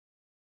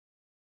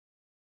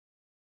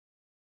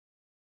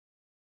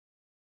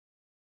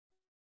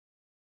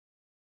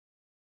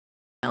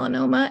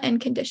melanoma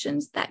and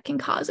conditions that can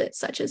cause it,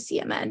 such as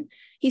CMN.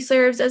 He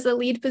serves as a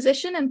lead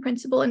physician and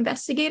principal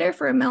investigator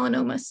for a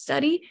melanoma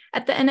study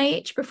at the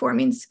NIH,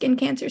 performing skin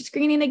cancer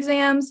screening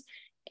exams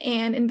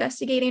and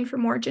investigating for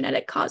more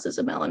genetic causes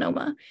of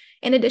melanoma.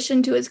 In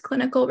addition to his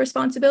clinical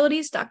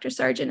responsibilities, Dr.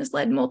 Sargen has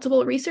led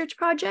multiple research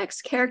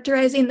projects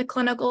characterizing the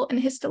clinical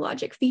and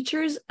histologic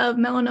features of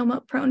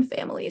melanoma-prone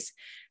families.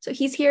 So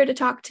he's here to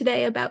talk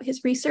today about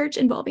his research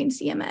involving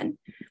CMN.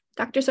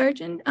 Dr.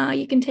 Sargen,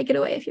 you can take it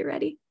away if you're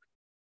ready.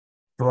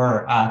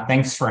 Sure.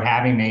 Thanks for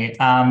having me.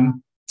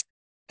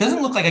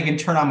 Doesn't look like I can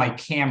turn on my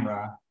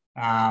camera,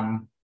 but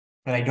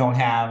I don't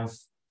have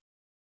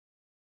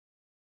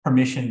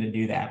permission to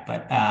do that.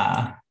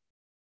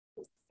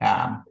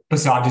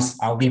 So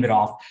I'll leave it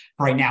off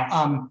for right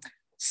now.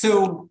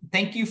 So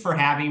thank you for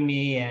having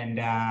me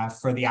and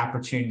for the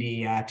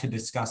opportunity to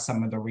discuss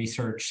some of the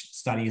research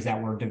studies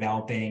that we're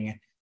developing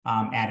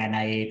at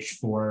NIH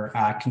for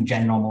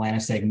congenital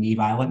melanocytic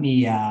nevi. Let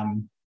me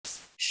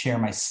share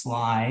my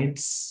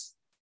slides.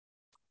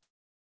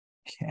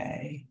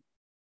 Okay.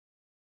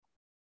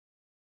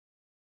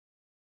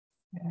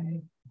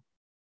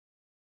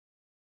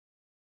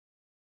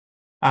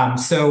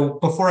 So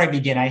before I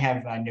begin, I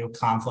have no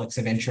conflicts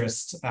of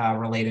interest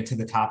related to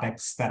the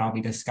topics that I'll be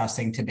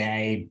discussing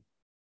today,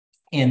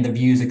 and the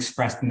views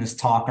expressed in this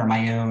talk are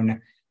my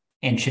own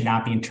and should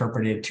not be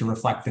interpreted to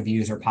reflect the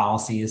views or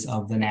policies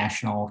of the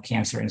National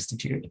Cancer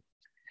Institute.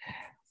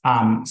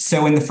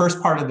 So in the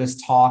first part of this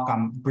talk,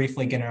 I'm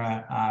briefly going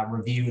to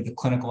review the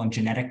clinical and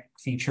genetic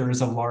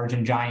features of large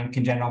and giant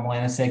congenital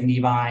melanocytic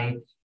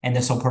nevi, and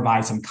this will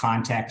provide some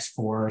context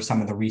for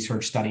some of the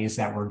research studies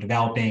that we're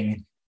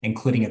developing,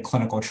 including a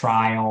clinical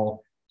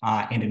trial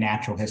and a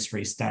natural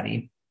history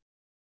study.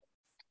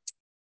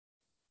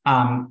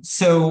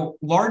 So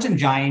large and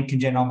giant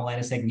congenital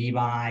melanocytic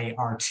nevi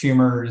are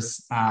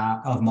tumors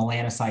of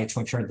melanocytes,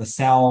 which are the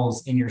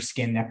cells in your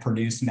skin that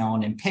produce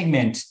melanin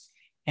pigment.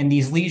 And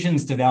these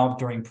lesions develop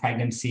during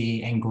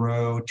pregnancy and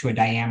grow to a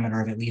diameter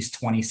of at least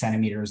 20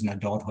 centimeters in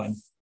adulthood.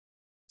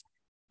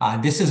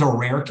 This is a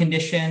rare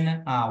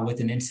condition with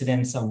an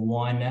incidence of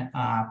 1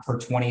 per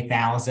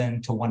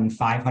 20,000 to 1 in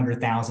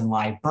 500,000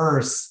 live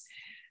births.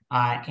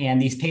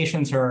 And these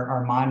patients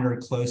are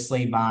monitored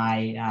closely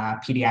by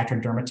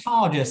pediatric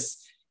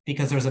dermatologists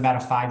because there's about a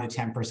 5 to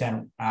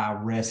 10%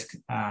 risk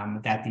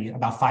that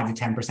about 5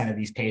 to 10% of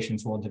these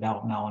patients will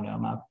develop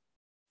melanoma,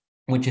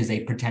 which is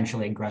a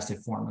potentially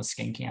aggressive form of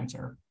skin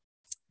cancer.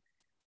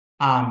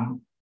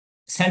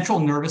 Central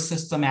nervous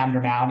system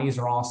abnormalities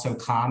are also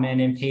common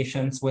in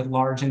patients with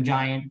large and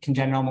giant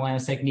congenital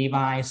melanocytic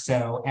nevi.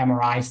 So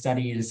MRI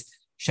studies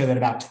show that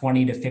about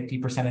 20 to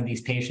 50% of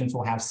these patients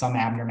will have some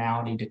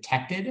abnormality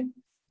detected.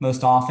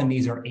 Most often,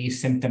 these are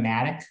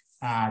asymptomatic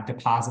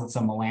deposits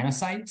of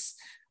melanocytes,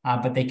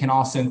 but they can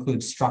also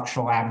include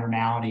structural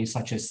abnormalities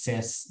such as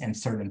cysts and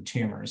certain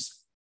tumors.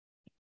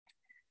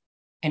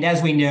 And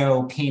as we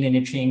know, pain and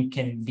itching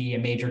can be a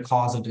major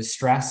cause of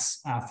distress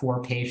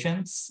for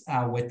patients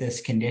with this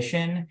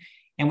condition.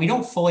 And we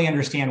don't fully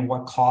understand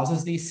what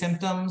causes these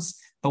symptoms,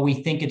 but we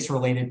think it's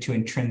related to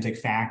intrinsic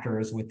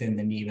factors within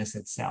the nevus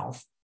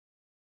itself.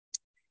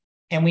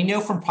 And we know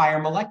from prior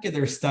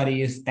molecular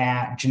studies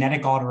that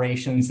genetic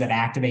alterations that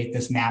activate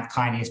this MAP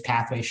kinase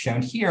pathway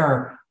shown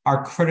here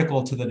are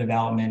critical to the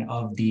development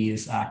of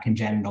these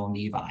congenital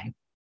nevi.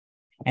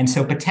 And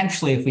so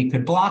potentially, if we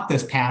could block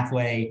this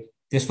pathway,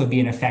 this would be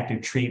an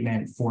effective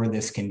treatment for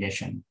this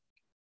condition.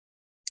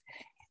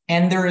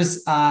 And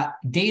there's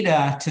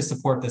data to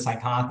support this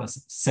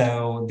hypothesis.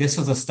 So this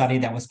was a study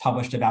that was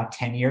published about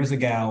 10 years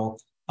ago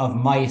of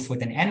mice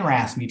with an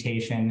NRAS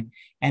mutation.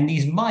 And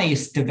these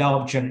mice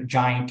developed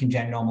giant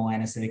congenital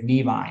melanocytic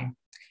nevi.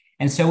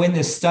 And so in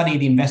this study,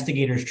 the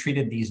investigators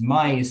treated these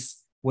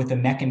mice with a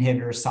MEK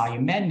inhibitor,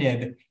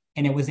 salumetinib,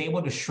 and it was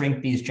able to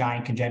shrink these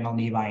giant congenital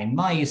nevi in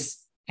mice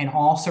and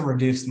also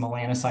reduce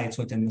melanocytes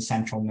within the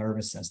central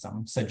nervous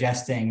system,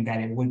 suggesting that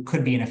it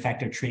could be an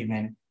effective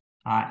treatment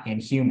in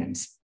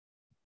humans.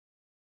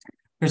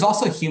 There's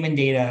also human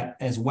data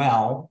as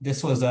well.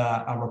 This was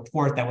a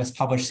report that was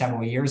published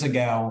several years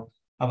ago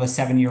of a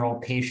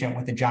 7-year-old patient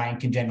with a giant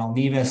congenital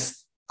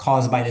nevus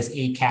caused by this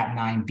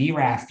ACAP9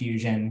 BRAF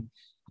fusion.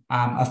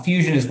 A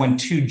fusion is when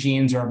two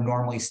genes are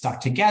abnormally stuck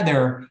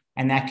together,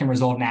 and that can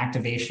result in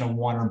activation of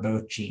one or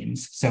both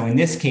genes. So in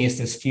this case,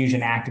 this fusion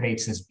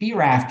activates this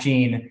BRAF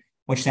gene,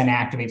 which then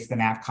activates the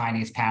MAP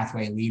kinase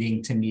pathway,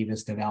 leading to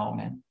nevus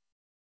development.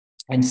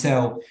 And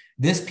so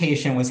this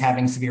patient was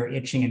having severe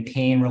itching and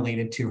pain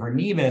related to her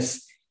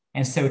nevus.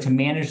 And so to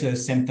manage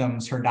those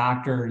symptoms, her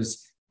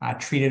doctors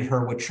treated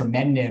her with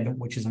trametinib,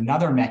 which is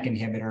another MEK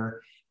inhibitor,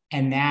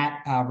 and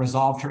that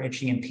resolved her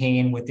itching and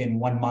pain within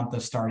 1 month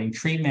of starting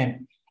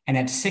treatment. And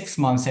at 6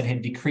 months, it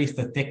had decreased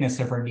the thickness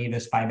of her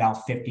nevus by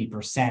about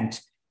 50%,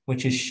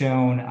 which is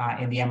shown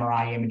in the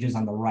MRI images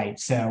on the right.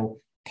 So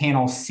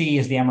panel C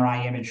is the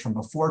MRI image from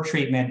before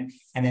treatment,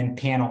 and then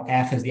panel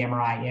F is the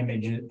MRI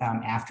image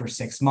after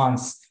 6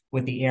 months,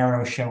 with the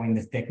arrow showing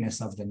the thickness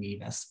of the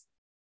nevus.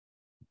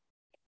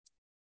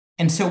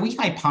 And so we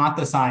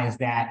hypothesized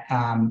that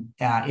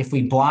if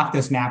we block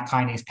this MAP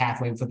kinase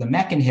pathway with a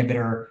MEK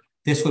inhibitor,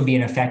 this would be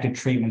an effective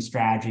treatment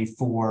strategy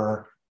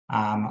for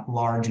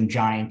large and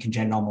giant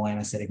congenital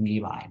melanocytic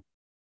nevi.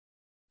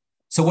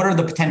 So what are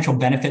the potential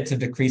benefits of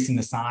decreasing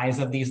the size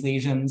of these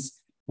lesions?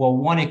 Well,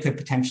 one, it could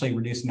potentially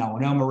reduce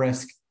melanoma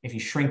risk. If you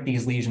shrink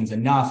these lesions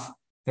enough,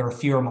 there are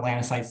fewer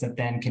melanocytes that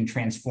then can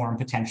transform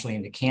potentially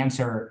into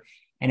cancer.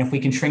 And if we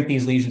can shrink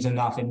these lesions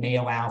enough, it may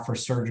allow for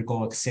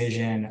surgical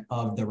excision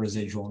of the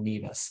residual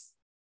nevus.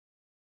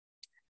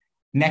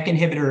 MEK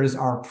inhibitors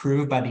are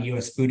approved by the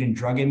U.S. Food and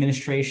Drug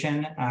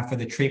Administration for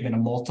the treatment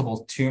of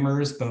multiple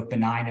tumors, both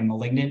benign and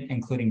malignant,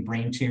 including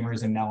brain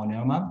tumors and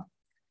melanoma.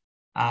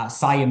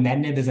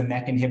 Solumenib is a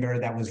MEK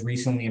inhibitor that was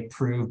recently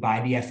approved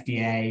by the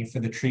FDA for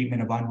the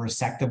treatment of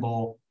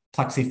unresectable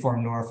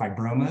plexiform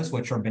neurofibromas,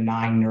 which are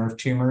benign nerve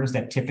tumors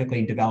that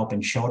typically develop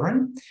in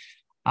children.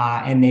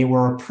 And they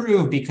were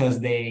approved because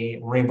they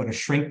were able to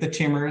shrink the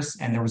tumors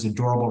and there was a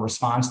durable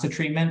response to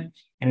treatment,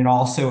 and it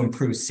also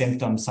improved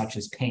symptoms such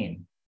as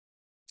pain.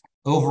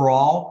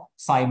 Overall,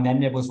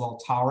 solumenib was well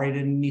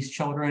tolerated in these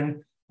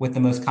children, with the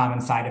most common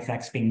side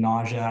effects being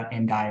nausea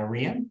and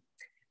diarrhea.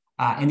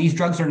 And these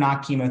drugs are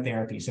not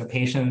chemotherapy, so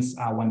patients,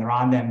 when they're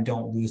on them,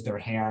 don't lose their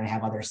hair and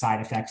have other side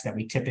effects that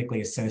we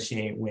typically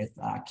associate with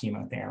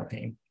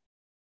chemotherapy.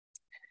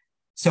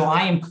 So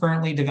I am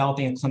currently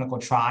developing a clinical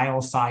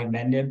trial,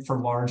 solumenib, for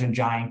large and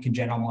giant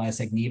congenital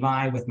melanocytic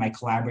nevi with my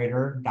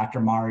collaborator, Dr.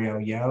 Mario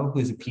Yo,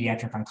 who's a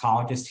pediatric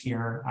oncologist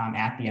here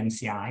at the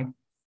MCI.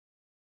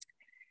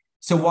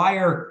 So why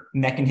are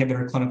MEK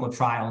inhibitor clinical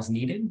trials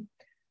needed?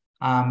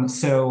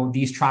 So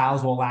these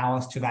trials will allow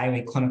us to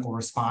evaluate clinical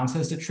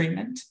responses to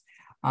treatment.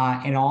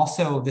 And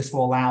also this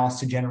will allow us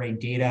to generate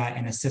data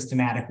in a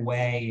systematic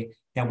way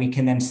that we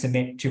can then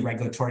submit to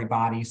regulatory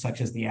bodies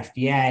such as the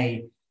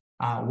FDA,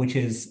 which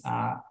is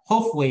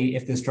hopefully,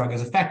 if this drug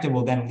is effective,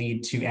 will then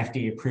lead to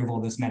FDA approval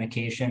of this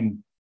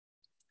medication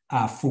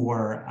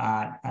for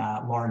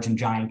large and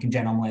giant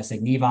congenital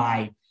melanocytic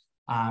nevi.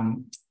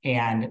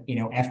 And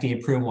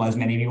FDA approval, as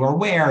many of you are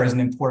aware, is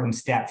an important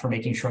step for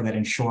making sure that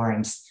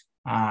insurance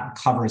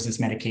covers this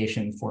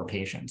medication for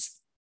patients.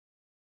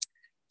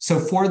 So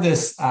for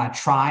this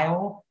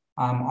trial,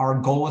 our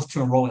goal is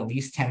to enroll at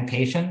least 10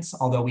 patients,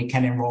 although we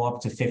can enroll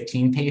up to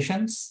 15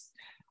 patients.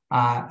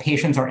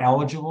 Patients are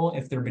eligible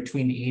if they're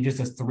between the ages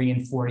of 3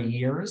 and 40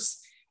 years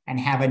and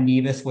have a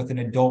nevus with an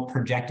adult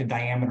projected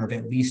diameter of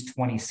at least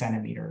 20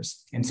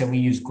 centimeters. And so we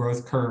use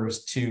growth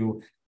curves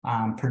to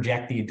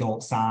project the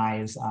adult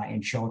size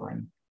in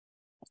children.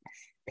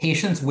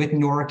 Patients with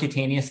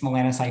neurocutaneous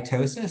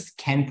melanocytosis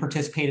can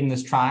participate in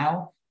this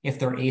trial if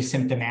they're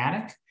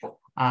asymptomatic.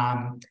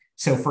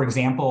 So for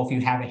example, if you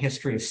have a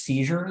history of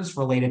seizures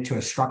related to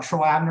a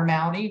structural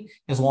abnormality,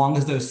 as long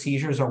as those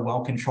seizures are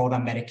well controlled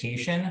on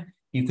medication,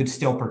 you could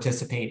still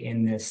participate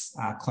in this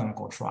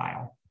clinical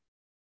trial.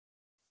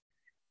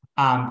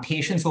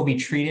 Patients will be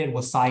treated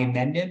with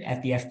solumenib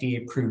at the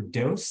FDA-approved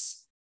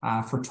dose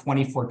for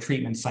 24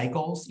 treatment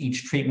cycles.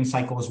 Each treatment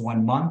cycle is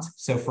 1 month,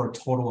 so for a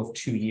total of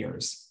 2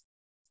 years.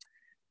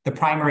 The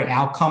primary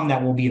outcome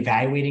that we'll be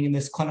evaluating in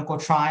this clinical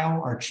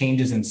trial are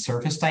changes in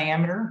surface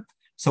diameter.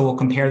 So we'll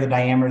compare the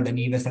diameter of the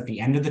nevus at the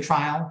end of the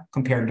trial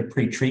compared to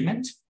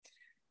pre-treatment.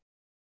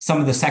 Some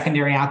of the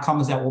secondary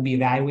outcomes that we'll be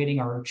evaluating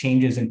are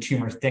changes in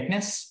tumor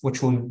thickness,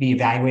 which will be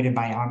evaluated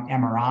by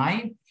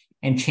MRI,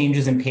 and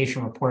changes in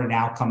patient-reported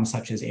outcomes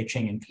such as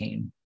itching and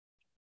pain.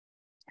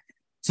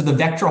 So the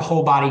Vectra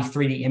whole body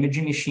 3D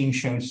imaging machine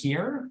shown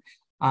here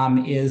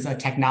is a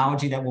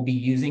technology that we'll be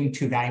using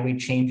to evaluate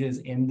changes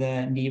in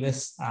the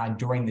nevus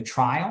during the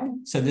trial.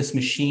 So this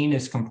machine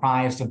is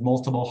comprised of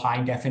multiple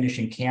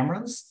high-definition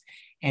cameras,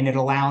 and it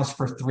allows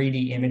for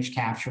 3D image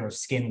capture of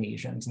skin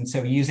lesions. And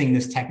so using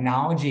this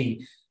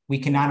technology, we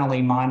can not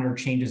only monitor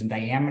changes in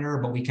diameter,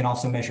 but we can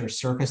also measure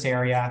surface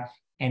area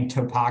and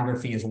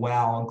topography as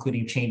well,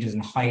 including changes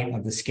in height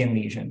of the skin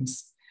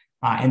lesions.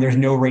 And there's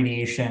no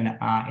radiation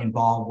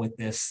involved with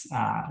this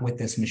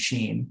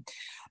machine.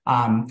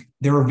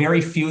 There are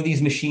very few of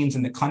these machines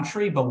in the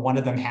country, but one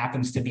of them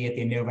happens to be at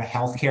the Innova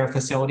Healthcare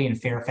facility in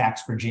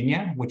Fairfax,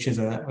 Virginia, which is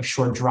a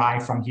short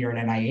drive from here at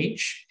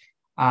NIH.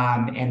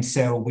 And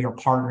so we are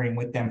partnering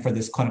with them for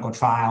this clinical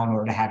trial in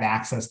order to have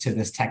access to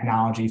this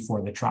technology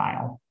for the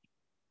trial.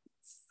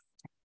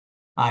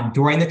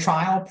 During the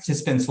trial,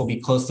 participants will be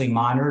closely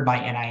monitored by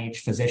NIH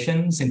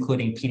physicians,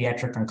 including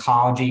pediatric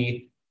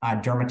oncology,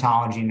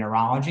 dermatology, and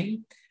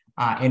neurology,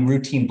 and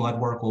routine blood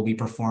work will be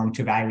performed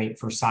to evaluate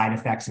for side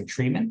effects of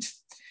treatment.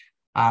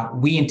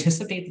 We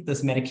anticipate that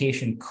this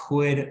medication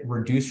could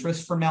reduce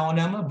risk for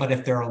melanoma, but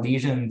if there are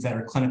lesions that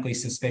are clinically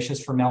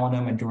suspicious for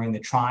melanoma during the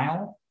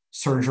trial,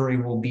 surgery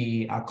will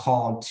be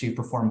called to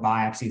perform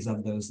biopsies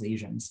of those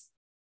lesions.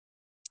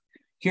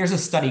 Here's a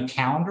study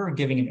calendar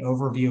giving an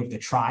overview of the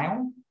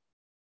trial.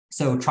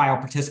 So trial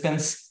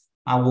participants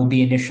will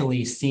be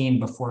initially seen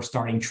before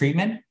starting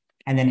treatment,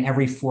 and then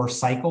every 4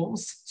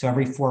 cycles, so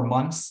every 4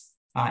 months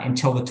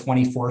until the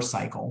 24th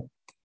cycle.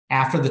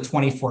 After the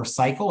 24th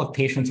cycle, if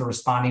patients are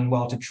responding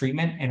well to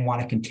treatment and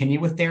want to continue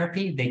with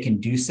therapy, they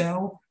can do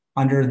so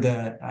under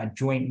the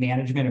joint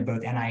management of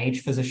both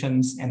NIH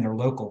physicians and their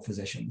local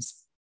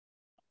physicians.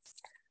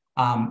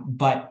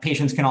 But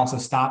patients can also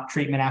stop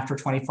treatment after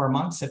 24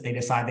 months if they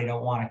decide they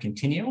don't want to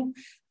continue.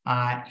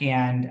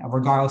 And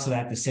regardless of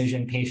that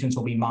decision, patients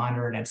will be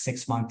monitored at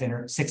 6-month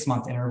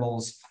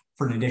intervals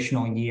for an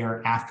additional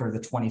year after the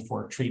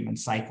 24 treatment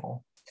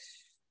cycle.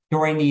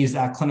 During these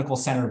clinical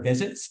center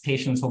visits,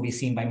 patients will be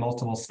seen by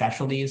multiple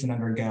specialties and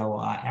undergo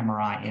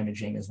MRI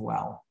imaging as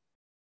well.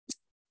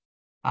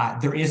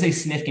 There is a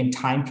significant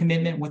time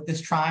commitment with this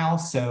trial.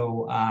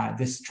 So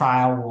this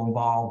trial will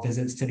involve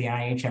visits to the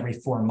NIH every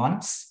 4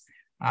 months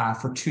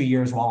for 2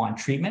 years while on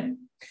treatment.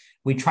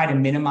 We try to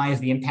minimize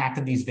the impact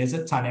of these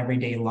visits on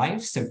everyday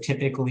life. So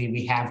typically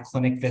we have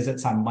clinic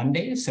visits on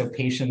Mondays, so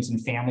patients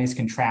and families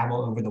can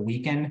travel over the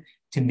weekend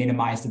to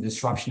minimize the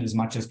disruption as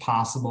much as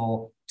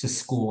possible to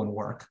school and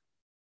work.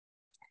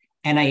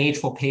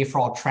 NIH will pay for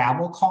all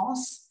travel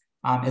costs,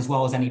 as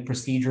well as any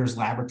procedures,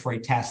 laboratory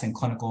tests, and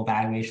clinical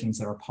evaluations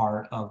that are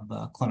part of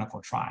the clinical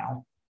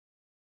trial.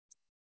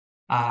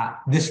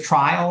 This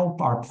trial,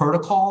 our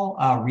protocol,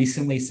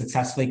 recently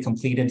successfully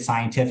completed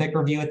scientific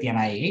review at the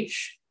NIH,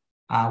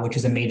 which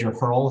is a major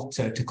hurdle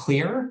to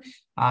clear.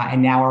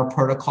 And now our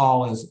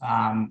protocol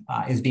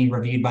is being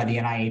reviewed by the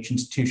NIH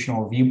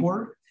Institutional Review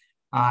Board.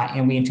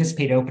 And we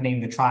anticipate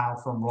opening the trial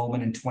for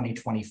enrollment in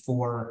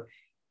 2024.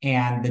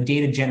 And the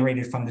data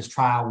generated from this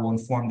trial will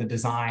inform the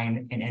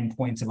design and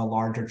endpoints of a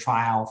larger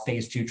trial,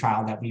 phase 2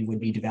 trial that we would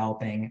be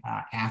developing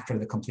after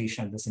the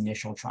completion of this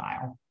initial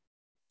trial.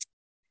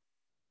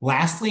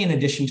 Lastly, in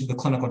addition to the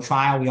clinical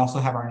trial, we also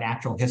have our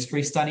natural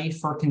history study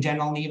for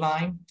congenital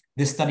nevi.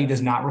 This study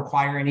does not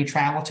require any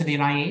travel to the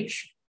NIH.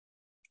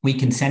 We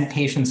consent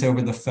patients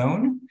over the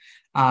phone.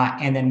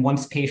 And then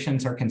once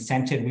patients are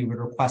consented, we would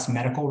request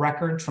medical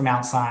records from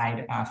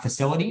outside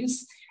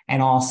facilities,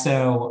 and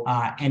also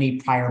any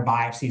prior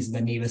biopsies of the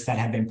nevus that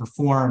have been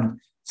performed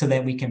so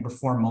that we can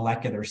perform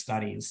molecular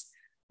studies.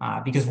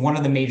 Because one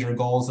of the major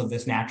goals of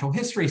this natural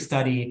history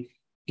study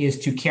is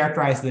to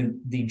characterize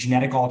the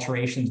genetic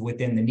alterations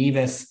within the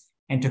nevus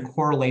and to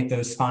correlate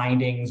those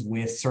findings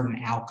with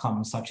certain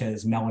outcomes such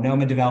as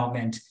melanoma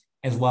development,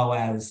 as well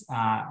as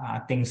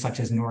things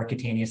such as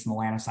neurocutaneous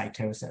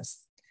melanocytosis.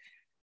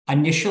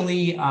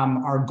 Initially,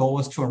 our goal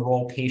is to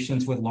enroll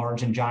patients with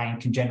large and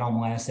giant congenital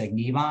melanocytic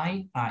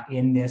nevi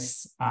in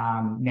this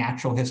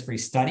natural history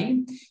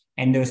study.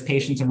 And those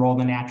patients enrolled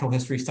in the natural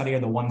history study are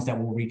the ones that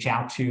we'll reach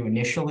out to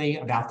initially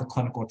about the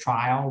clinical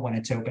trial when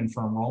it's open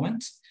for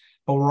enrollment.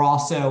 But we're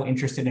also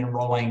interested in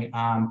enrolling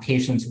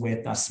patients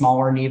with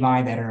smaller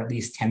nevi that are at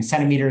least 10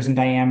 centimeters in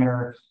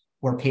diameter,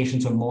 or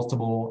patients with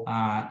multiple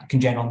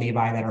congenital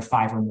nevi that are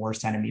 5 or more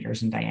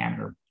centimeters in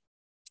diameter.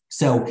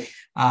 So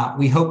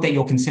we hope that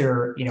you'll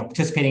consider,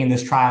 participating in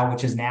this trial,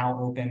 which is now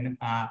open,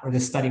 or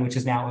this study, which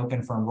is now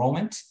open for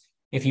enrollment.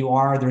 If you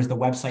are, there's the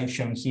website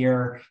shown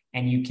here,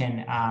 and you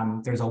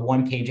can, there's a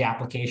one-page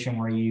application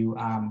where you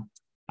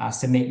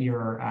submit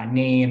your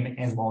name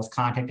as well as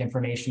contact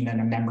information, then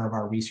a member of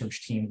our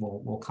research team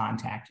will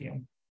contact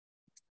you.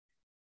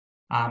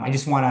 I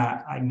just want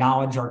to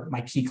acknowledge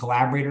my key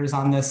collaborators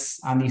on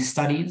these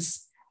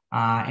studies.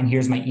 And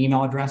here's my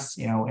email address.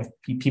 If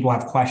people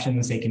have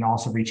questions, they can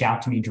also reach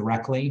out to me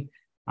directly.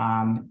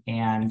 I'm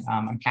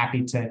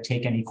happy to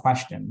take any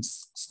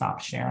questions.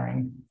 Stop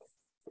sharing.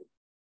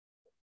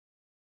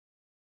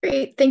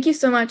 Great. Thank you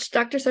so much.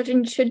 Dr.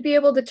 Sargen, you should be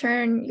able to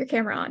turn your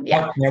camera on.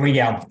 Yeah. Oh, there we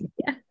go.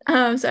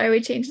 Yeah. Sorry, we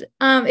changed it.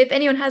 If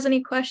anyone has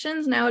any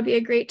questions, now would be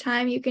a great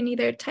time. You can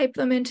either type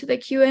them into the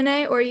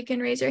Q&A or you can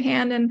raise your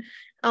hand and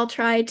I'll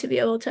try to be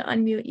able to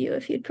unmute you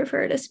if you'd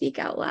prefer to speak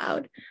out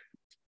loud.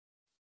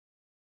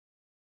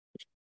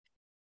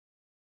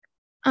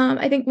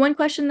 I think one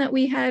question that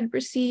we had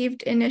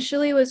received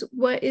initially was,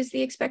 what is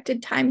the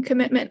expected time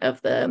commitment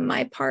of the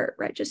MyPart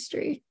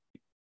registry?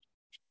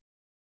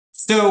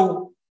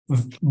 So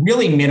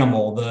really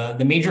minimal.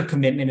 The major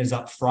commitment is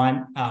up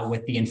front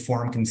with the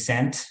informed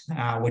consent,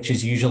 which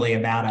is usually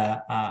about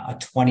a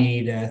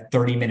 20 to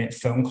 30-minute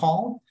phone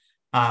call.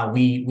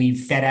 We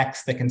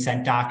FedEx the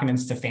consent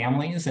documents to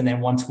families, and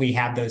then once we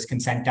have those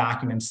consent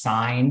documents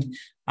signed,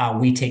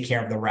 we take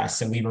care of the rest.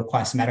 So we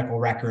request medical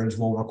records,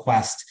 we'll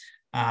request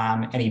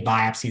any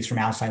biopsies from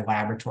outside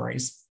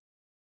laboratories.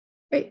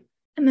 Great.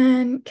 And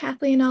then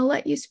Kathleen, I'll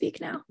let you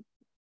speak now.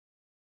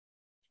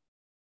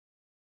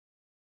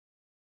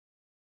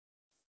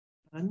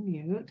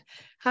 Unmute.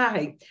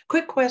 Hi,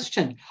 quick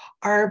question.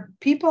 Are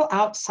people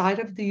outside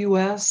of the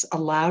US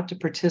allowed to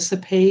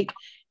participate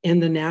in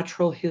the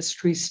natural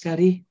history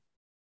study?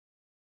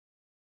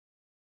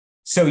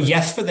 So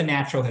yes, for the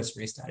natural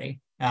history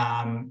study.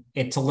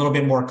 It's a little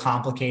bit more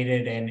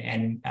complicated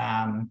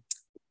and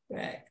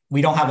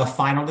we don't have a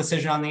final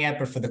decision on that yet,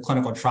 but for the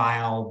clinical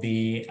trial,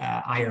 the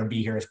IRB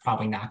here is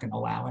probably not going to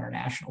allow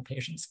international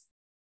patients.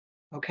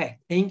 Okay,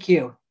 thank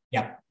you.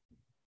 Yep.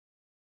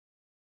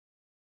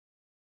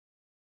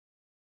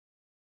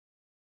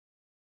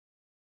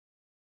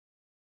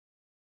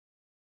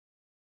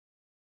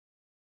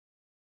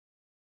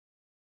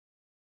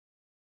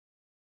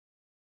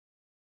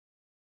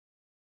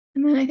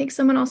 And then I think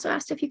someone also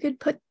asked if you could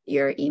put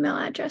your email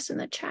address in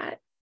the chat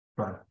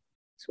Sure.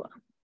 as well.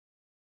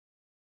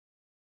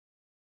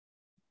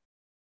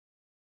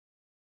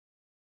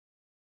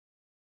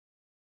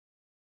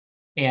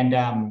 And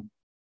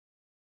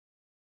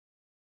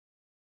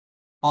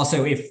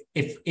also,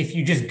 if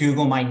you just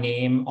Google my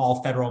name,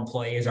 all federal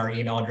employees, our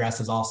email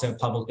address is also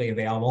publicly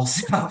available.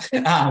 So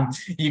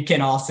you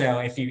can also,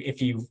 if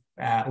you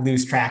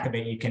lose track of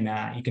it, you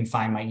can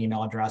find my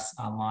email address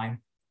online.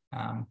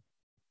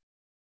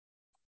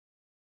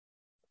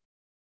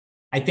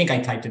 I think I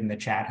typed it in the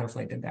chat.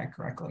 Hopefully I did that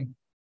correctly.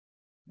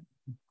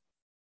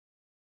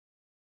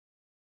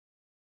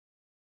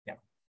 Yeah.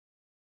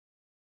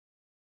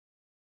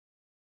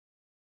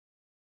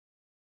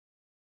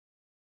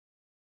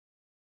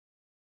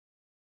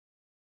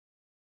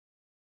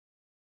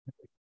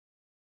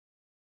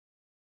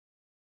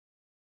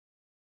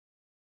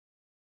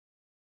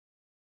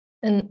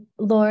 And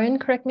Lauren,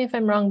 correct me if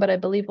I'm wrong, but I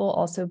believe we'll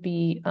also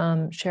be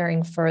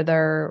sharing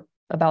further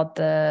about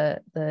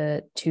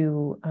the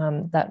two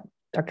that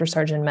Dr.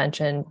 Sargen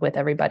mentioned with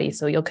everybody.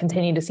 So you'll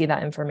continue to see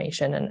that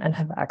information and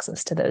have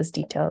access to those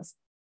details.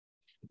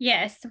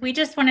 Yes, we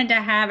just wanted to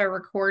have a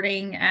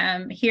recording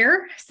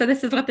here. So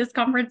this is what this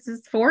conference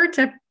is for,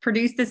 to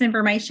produce this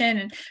information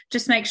and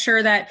just make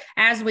sure that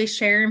as we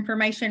share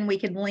information, we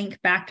can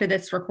link back to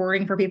this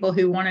recording for people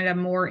who wanted a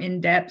more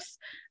in-depth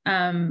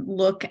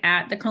look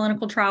at the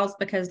clinical trials,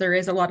 because there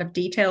is a lot of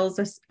details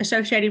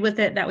associated with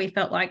it that we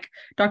felt like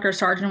Dr.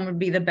 Sargen would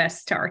be the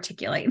best to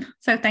articulate.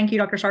 So thank you,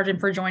 Dr. Sargen,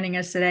 for joining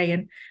us today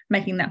and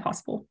making that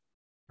possible.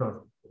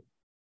 Sure.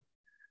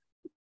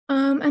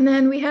 And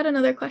then we had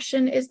another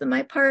question: is the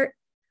MyPart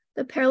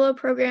the parallel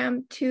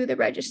program to the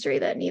registry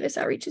that Nevus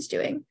Outreach is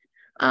doing?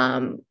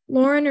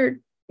 Lauren, or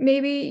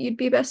maybe you'd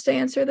be best to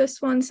answer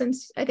this one,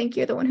 since I think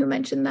you're the one who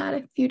mentioned that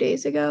a few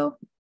days ago.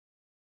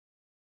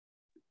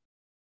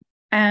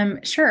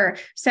 Sure.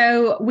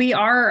 So we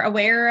are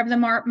aware of the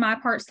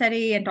MyPart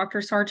study, and Dr.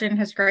 Sargen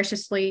has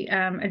graciously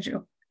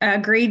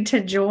agreed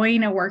to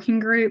join a working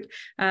group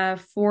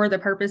for the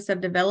purpose of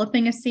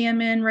developing a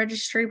CMN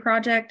registry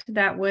project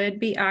that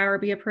would be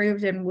IRB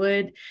approved and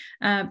would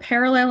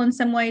parallel in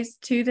some ways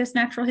to this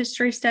natural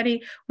history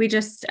study. We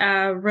just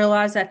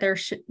realized that there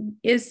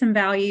is some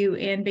value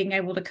in being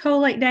able to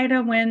collate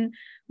data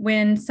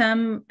when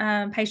some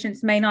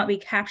patients may not be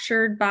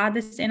captured by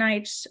this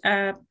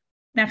NIH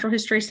natural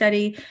history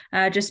study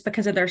just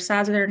because of their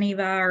size of their nevi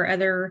or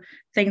other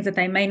things that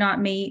they may not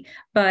meet.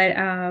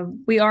 But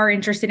we are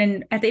interested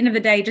in, at the end of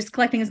the day, just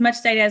collecting as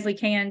much data as we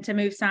can to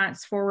move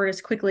science forward as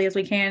quickly as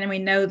we can. And we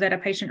know that a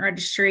patient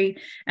registry,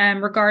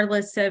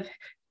 regardless of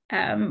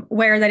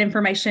where that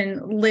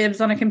information lives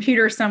on a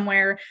computer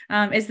somewhere,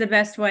 is the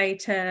best way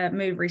to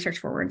move research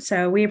forward.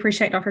 So we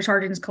appreciate Dr.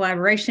 Sargen's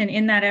collaboration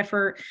in that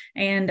effort,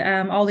 and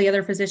all the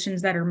other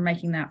physicians that are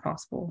making that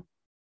possible.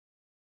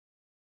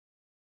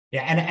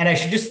 Yeah, and I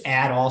should just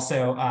add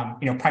also,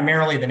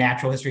 primarily the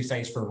natural history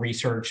studies for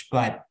research,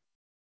 but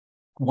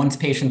once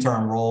patients are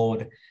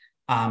enrolled,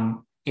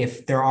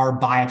 if there are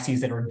biopsies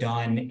that are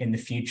done in the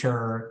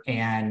future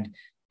and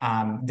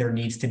there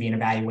needs to be an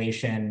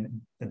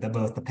evaluation,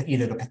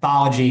 either the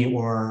pathology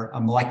or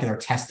a molecular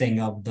testing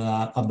of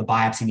the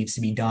biopsy needs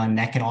to be done.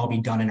 That can all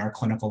be done in our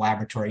clinical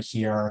laboratory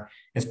here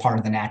as part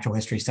of the natural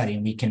history study,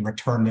 and we can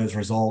return those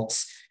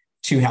results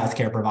to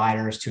healthcare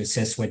providers to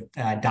assist with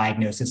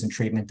diagnosis and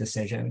treatment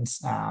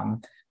decisions.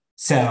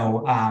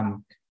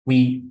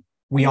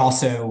 We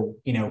also,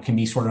 can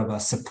be sort of a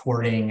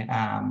supporting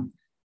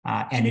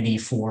entity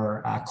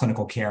for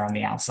clinical care on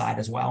the outside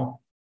as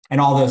well. And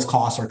all those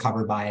costs are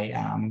covered by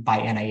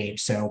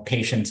NIH. So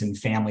patients and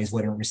families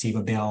wouldn't receive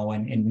a bill,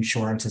 and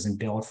insurance isn't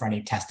billed for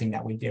any testing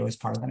that we do as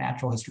part of the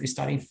natural history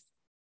study.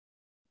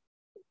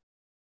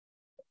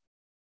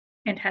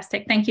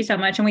 Fantastic. Thank you so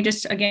much. And we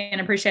just, again,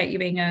 appreciate you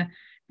being a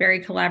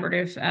very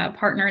collaborative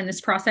partner in this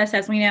process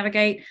as we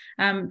navigate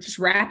just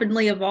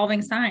rapidly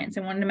evolving science,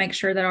 and wanted to make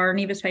sure that our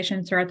Nevus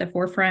patients are at the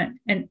forefront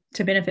and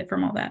to benefit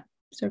from all that.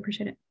 So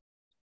appreciate it.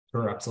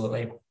 Sure,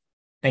 absolutely.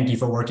 Thank you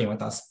for working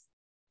with us.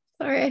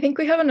 Sorry, I think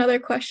we have another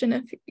question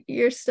if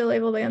you're still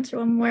able to answer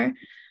one more.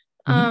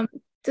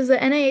 Does the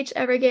NIH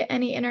ever get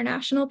any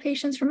international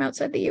patients from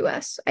outside the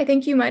US? I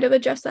think you might have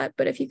addressed that,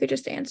 but if you could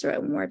just answer it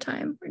one more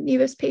time, or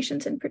Nevus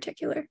patients in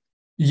particular.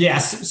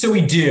 Yes, so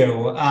we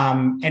do.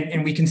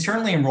 And we can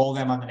certainly enroll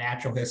them on the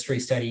natural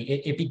history study.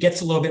 It gets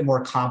a little bit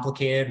more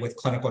complicated with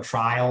clinical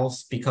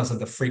trials because of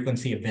the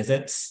frequency of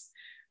visits.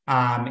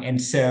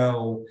 And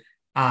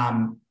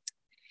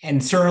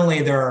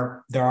certainly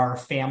there are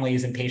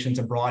families and patients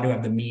abroad who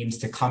have the means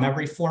to come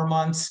every 4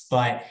 months,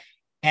 but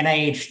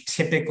NIH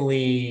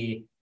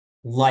typically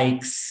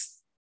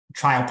likes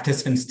trial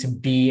participants to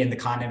be in the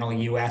continental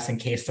US in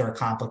case there are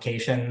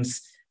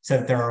complications, so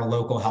that there are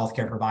local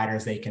healthcare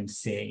providers they can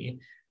see.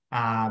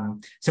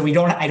 So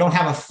I don't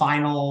have a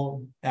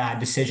final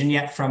decision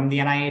yet from the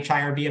NIH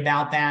IRB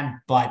about that,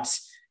 but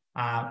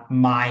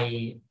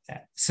my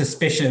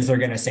suspicion is they're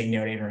going to say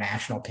no to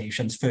international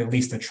patients for at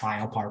least the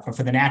trial part. But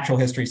for the natural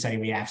history study,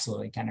 we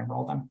absolutely can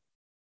enroll them.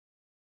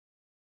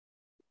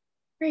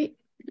 Great.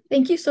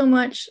 Thank you so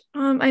much.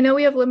 I know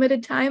we have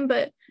limited time,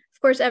 but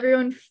of course,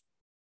 everyone,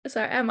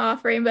 sorry, I'm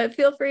offering, but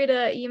feel free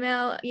to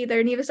email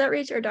either Nevus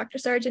Outreach or Dr.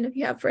 Sargen if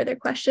you have further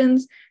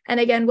questions. And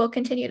again, we'll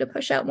continue to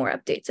push out more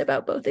updates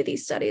about both of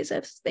these studies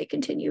as they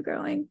continue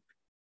growing.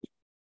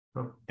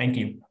 Thank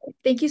you.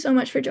 Thank you so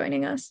much for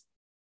joining us.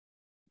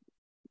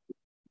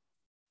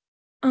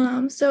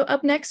 So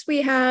up next,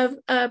 we have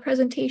a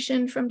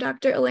presentation from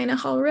Dr. Elena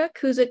Hawryluk,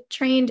 who's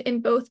trained in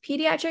both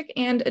pediatric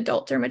and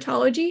adult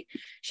dermatology.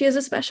 She has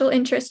a special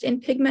interest in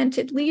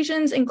pigmented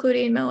lesions,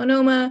 including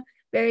melanoma,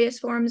 various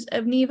forms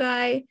of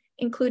nevi,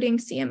 including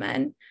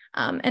CMN,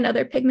 and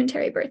other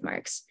pigmentary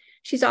birthmarks.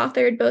 She's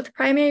authored both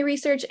primary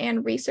research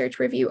and research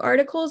review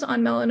articles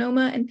on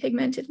melanoma and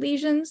pigmented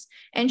lesions,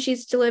 and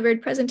she's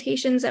delivered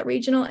presentations at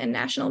regional and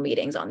national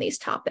meetings on these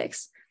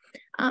topics.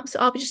 So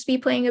I'll just be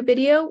playing a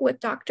video with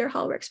Dr.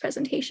 Hawryluk's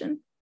presentation.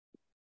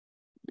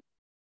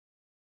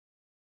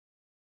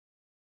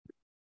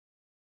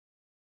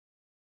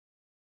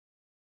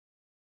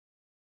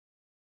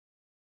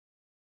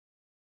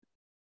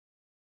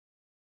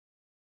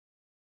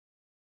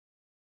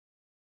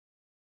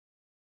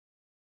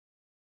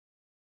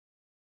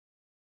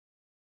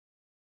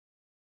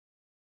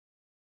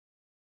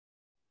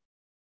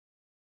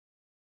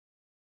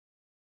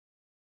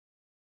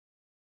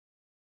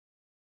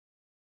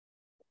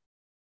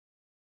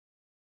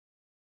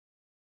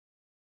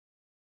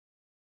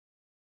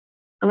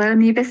 Hello,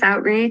 Nevus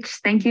Outreach.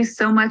 Thank you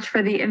so much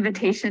for the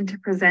invitation to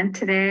present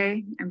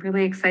today. I'm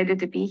really excited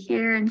to be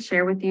here and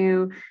share with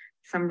you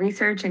some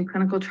research and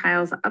clinical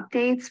trials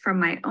updates from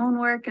my own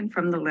work and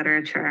from the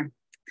literature.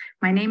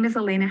 My name is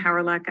Elena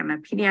Hawryluk. I'm a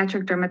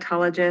pediatric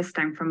dermatologist.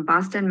 I'm from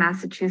Boston,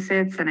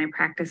 Massachusetts, and I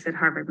practice at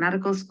Harvard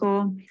Medical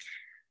School.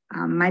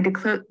 My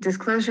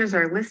disclosures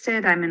are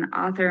listed. I'm an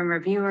author and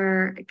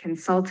reviewer, a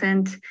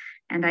consultant,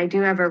 and I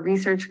do have a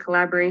research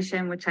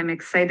collaboration, which I'm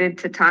excited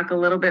to talk a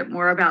little bit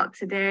more about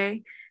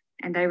today.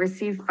 And I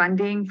received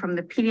funding from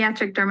the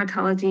Pediatric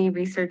Dermatology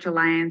Research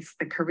Alliance,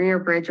 the Career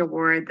Bridge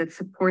Award that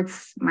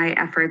supports my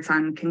efforts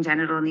on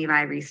congenital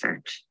nevi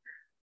research.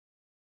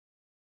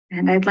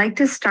 And I'd like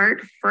to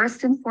start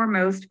first and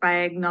foremost by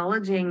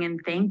acknowledging and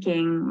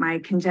thanking my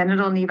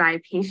congenital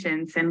nevi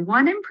patients, and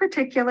one in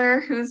particular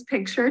who's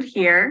pictured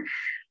here.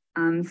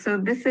 So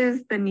this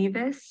is the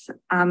nevus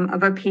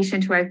of a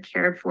patient who I've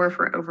cared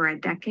for over a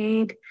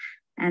decade.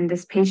 And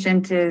this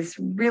patient has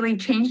really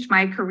changed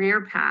my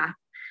career path.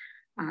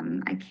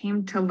 I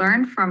came to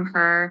learn from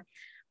her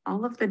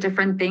all of the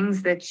different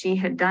things that she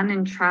had done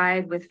and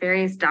tried with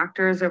various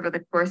doctors over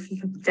the course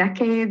of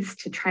decades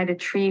to try to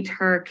treat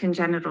her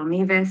congenital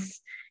nevus.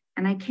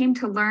 And I came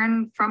to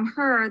learn from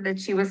her that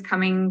she was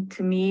coming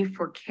to me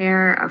for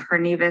care of her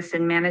nevus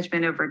and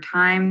management over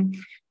time,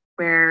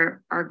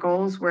 where our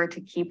goals were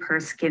to keep her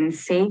skin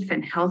safe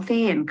and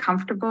healthy and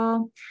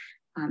comfortable,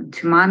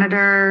 to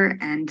monitor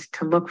and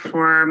to look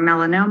for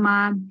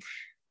melanoma,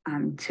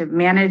 to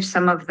manage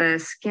some of the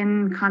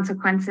skin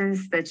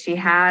consequences that she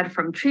had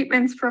from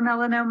treatments for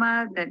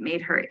melanoma that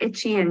made her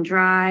itchy and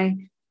dry,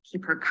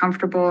 keep her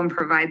comfortable and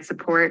provide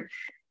support.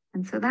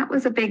 And so that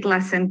was a big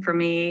lesson for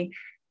me.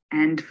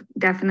 And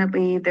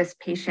definitely this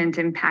patient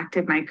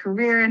impacted my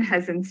career and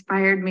has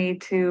inspired me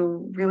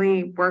to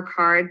really work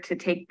hard to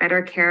take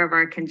better care of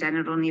our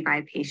congenital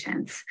nevi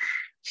patients.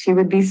 She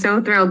would be so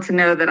thrilled to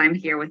know that I'm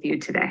here with you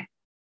today.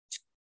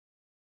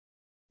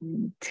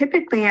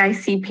 Typically, I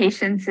see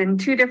patients in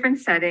two different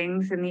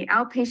settings: in the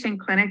outpatient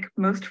clinic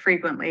most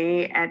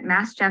frequently at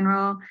Mass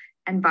General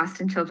and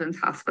Boston Children's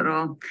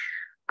Hospital.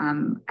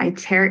 I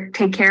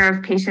take care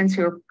of patients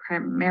who are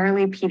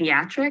primarily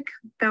pediatric,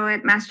 though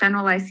at Mass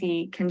General, I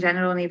see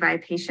congenital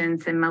nevi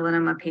patients and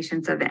melanoma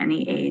patients of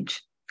any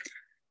age.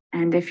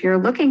 And if you're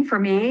looking for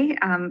me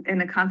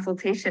in a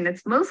consultation,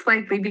 it's most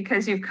likely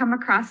because you've come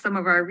across some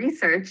of our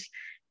research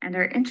and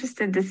are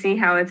interested to see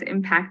how it's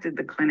impacted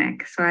the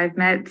clinic. So I've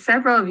met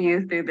several of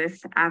you through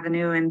this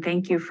avenue, and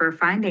thank you for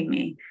finding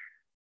me.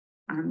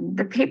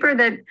 The paper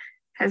that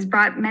has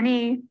brought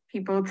many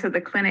people to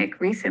the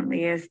clinic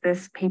recently is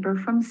this paper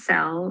from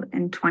Cell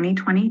in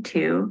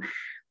 2022,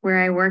 where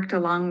I worked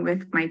along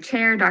with my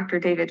chair, Dr.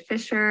 David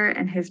Fisher,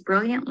 and his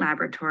brilliant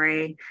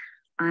laboratory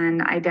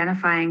on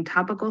identifying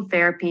topical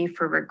therapy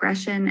for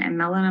regression and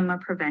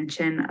melanoma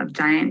prevention of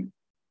giant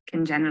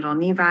congenital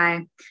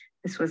nevi.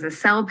 This was a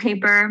Cell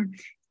paper,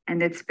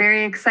 and it's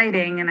very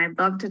exciting, and I'd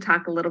love to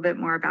talk a little bit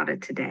more about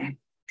it today.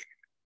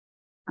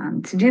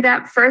 To do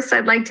that, first,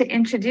 I'd like to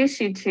introduce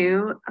you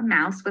to a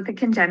mouse with a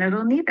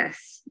congenital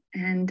nevus.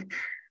 And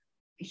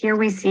here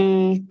we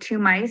see two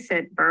mice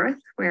at birth,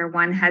 where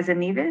one has a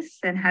nevus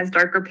and has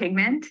darker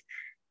pigment.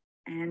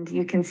 And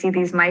you can see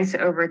these mice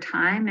over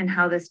time and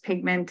how this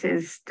pigment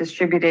is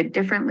distributed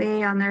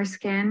differently on their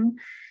skin.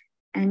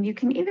 And you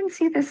can even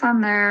see this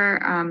on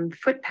their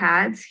foot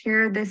pads.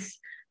 Here, this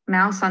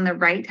mouse on the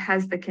right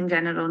has the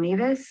congenital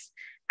nevus,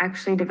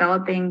 actually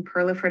developing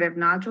proliferative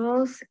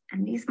nodules.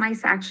 And these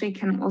mice actually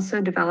can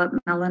also develop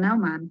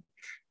melanoma.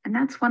 And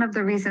that's one of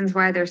the reasons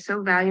why they're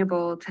so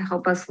valuable to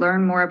help us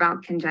learn more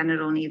about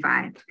congenital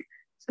nevi.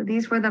 So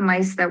these were the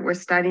mice that were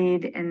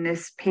studied in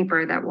this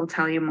paper that we'll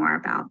tell you more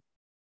about.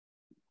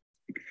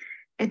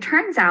 It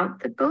turns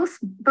out that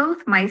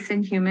both mice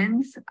and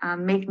humans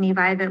make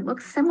nevi that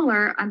look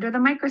similar under the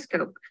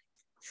microscope.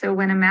 So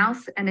when a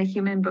mouse and a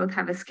human both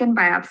have a skin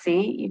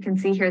biopsy, you can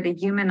see here the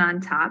human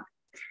on top.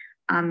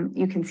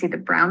 You can see the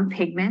brown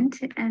pigment,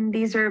 and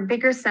these are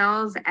bigger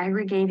cells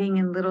aggregating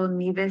in little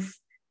nevus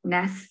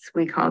nests,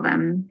 we call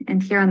them.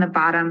 And here on the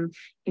bottom,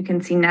 you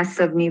can see nests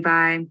of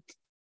nevi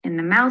in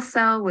the mouse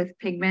cell with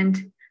pigment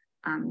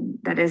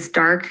that is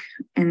dark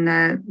in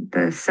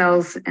the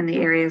cells and the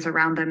areas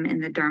around them in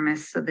the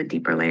dermis, so the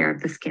deeper layer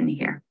of the skin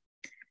here.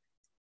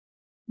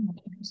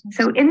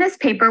 So in this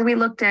paper, we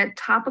looked at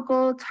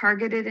topical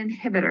targeted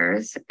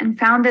inhibitors and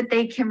found that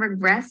they can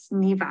regress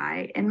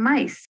nevi in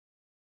mice.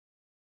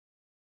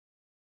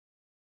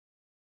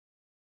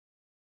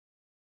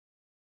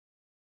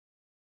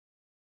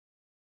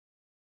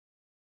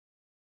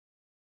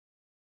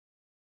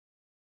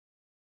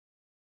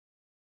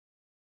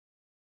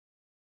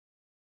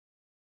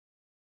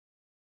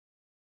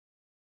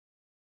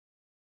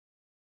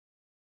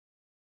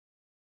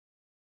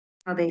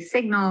 How they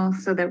signal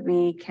so that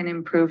we can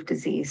improve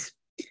disease.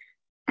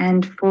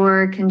 And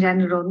for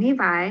congenital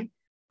nevi,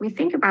 we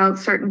think about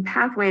certain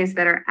pathways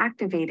that are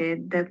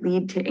activated that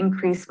lead to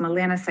increased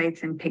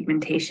melanocytes and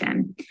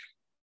pigmentation.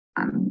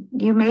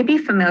 You may be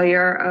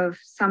familiar of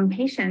some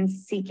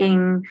patients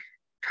seeking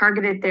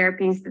targeted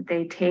therapies that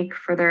they take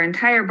for their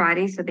entire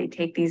body. So they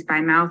take these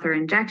by mouth or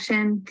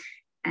injection,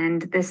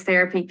 and this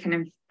therapy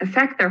can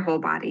affect their whole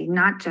body,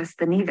 not just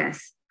the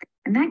nevus.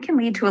 And that can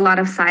lead to a lot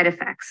of side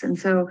effects. And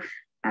so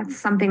that's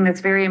something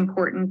that's very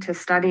important to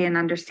study and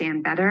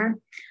understand better.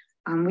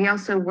 We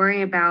also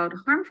worry about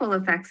harmful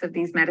effects of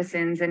these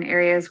medicines in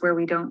areas where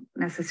we don't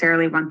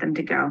necessarily want them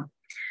to go.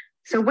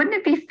 So wouldn't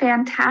it be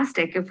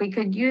fantastic if we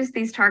could use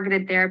these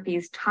targeted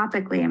therapies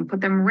topically and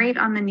put them right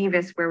on the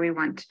nevus where we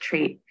want to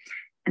treat?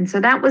 And so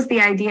that was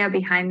the idea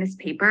behind this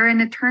paper.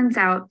 And it turns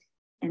out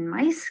in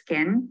mice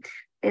skin,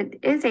 it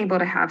is able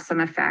to have some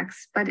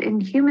effects, but in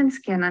human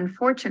skin,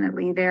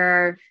 unfortunately, there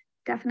are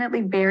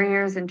definitely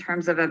barriers in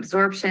terms of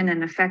absorption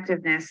and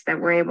effectiveness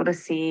that we're able to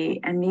see.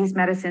 And these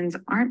medicines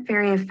aren't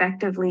very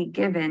effectively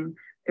given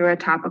through a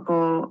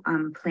topical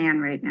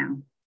plan right now.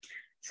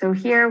 So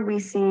here we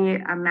see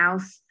a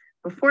mouse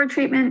before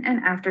treatment and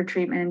after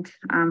treatment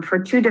for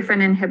two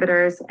different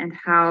inhibitors, and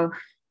how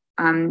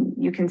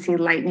you can see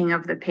lightening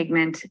of the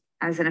pigment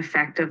as an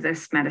effect of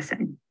this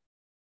medicine.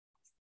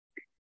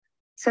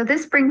 So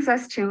this brings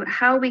us to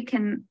how we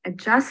can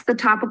adjust the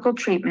topical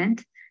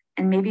treatment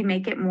and maybe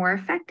make it more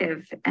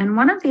effective. And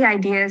one of the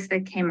ideas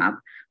that came up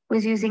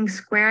was using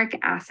squaric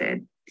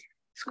acid.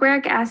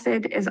 Squaric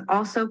acid is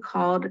also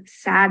called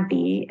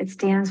SADB. It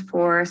stands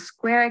for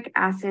squaric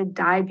acid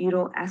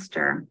dibutyl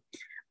ester,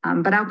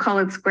 but I'll call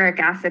it squaric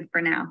acid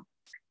for now.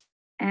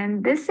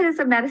 And this is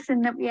a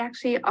medicine that we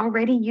actually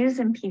already use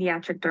in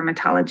pediatric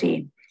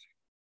dermatology.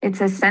 It's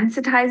a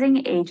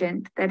sensitizing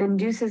agent that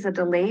induces a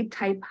delayed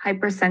type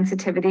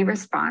hypersensitivity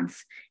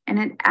response, and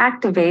it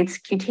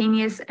activates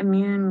cutaneous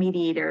immune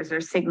mediators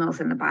or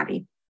signals in the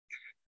body.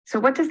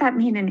 So what does that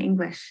mean in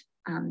English?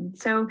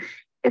 So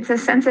it's a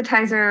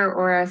sensitizer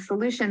or a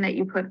solution that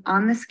you put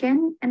on the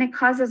skin, and it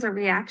causes a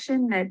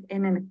reaction that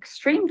in an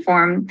extreme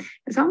form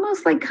is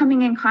almost like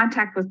coming in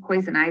contact with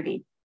poison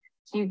ivy.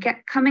 So you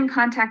come in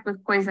contact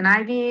with poison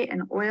ivy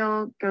and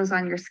oil goes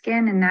on your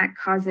skin, and that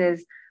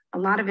causes a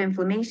lot of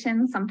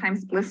inflammation,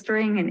 sometimes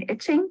blistering and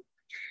itching.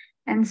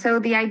 And so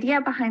the idea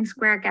behind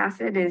squaric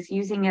acid is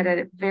using it at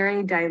a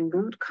very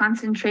dilute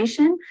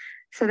concentration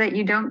so that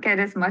you don't get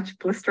as much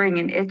blistering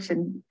and itch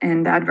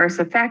and adverse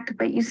effect,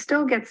 but you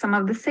still get some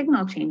of the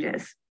signal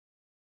changes.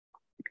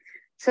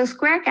 So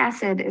squaric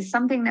acid is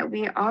something that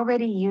we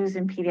already use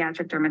in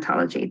pediatric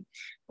dermatology.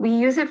 We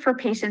use it for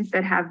patients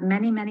that have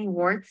many, many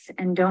warts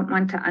and don't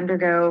want to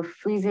undergo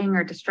freezing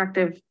or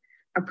destructive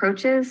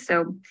approaches.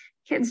 So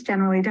kids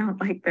generally don't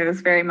like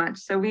those very much.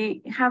 So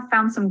we have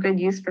found some good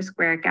use for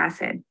squaric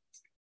acid.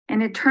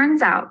 And it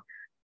turns out,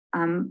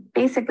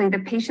 basically the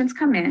patients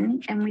come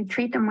in and we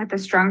treat them with a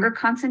stronger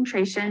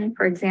concentration,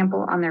 for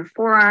example, on their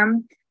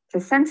forearm to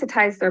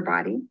sensitize their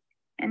body.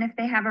 And if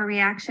they have a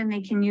reaction,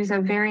 they can use a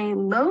very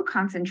low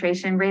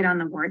concentration right on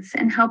the warts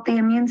and help the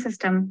immune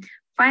system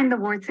find the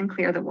warts and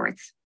clear the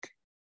warts.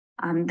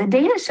 The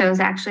data shows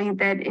actually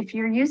that if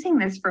you're using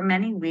this for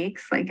many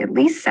weeks, like at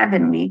least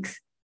 7 weeks,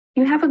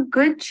 you have a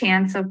good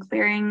chance of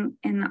clearing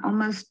in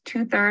almost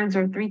 2/3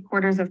 or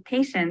 3/4 of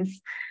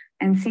patients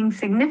and seeing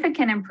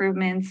significant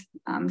improvements,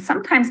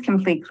 sometimes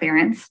complete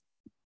clearance.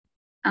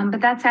 But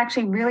that's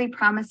actually really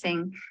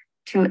promising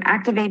to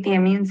activate the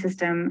immune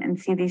system and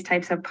see these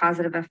types of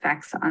positive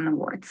effects on the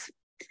warts.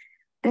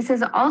 This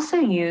is also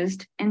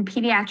used in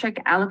pediatric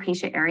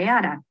alopecia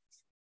areata.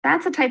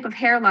 That's a type of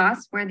hair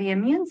loss where the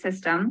immune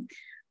system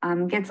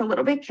gets a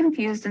little bit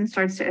confused and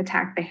starts to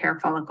attack the hair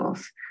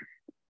follicles.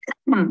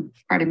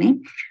 Pardon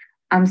me.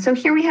 So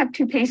here we have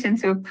two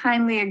patients who have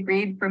kindly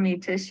agreed for me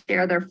to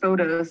share their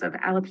photos of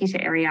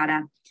alopecia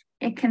areata.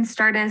 it can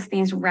start as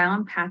these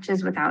round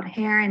patches without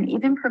hair and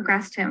even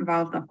progress to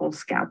involve the whole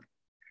scalp.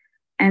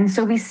 And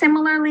so we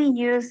similarly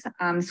use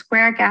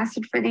squaric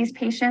acid for these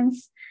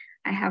patients.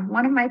 I have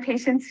one of my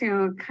patients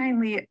who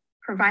kindly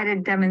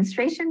provided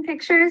demonstration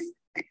pictures.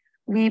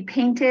 We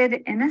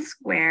painted in a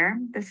square.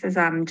 This is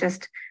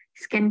just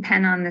skin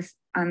pen on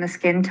the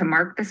skin to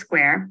mark the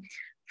square.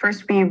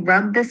 First, we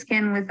rub the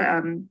skin with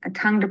a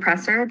tongue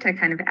depressor to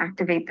kind of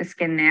activate the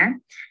skin there.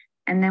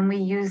 And then we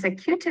use a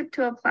Q-tip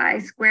to apply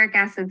squaric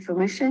acid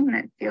solution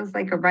that feels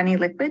like a runny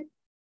liquid.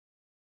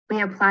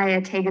 We apply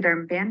a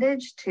tegaderm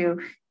bandage to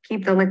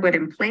keep the liquid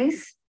in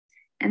place,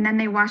 and then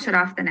they wash it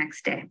off the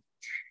next day.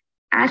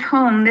 At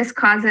home, this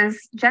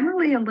causes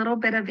generally a little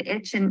bit of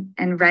itch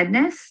and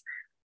redness.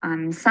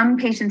 Some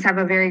patients have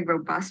a very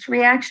robust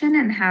reaction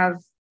and have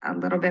a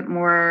little bit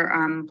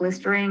more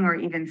blistering or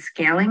even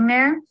scaling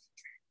there.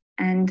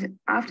 And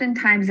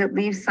oftentimes it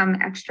leaves some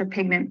extra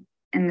pigment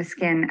in the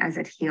skin as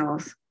it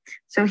heals.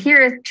 So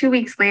here, 2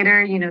 weeks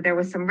later, there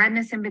was some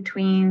redness in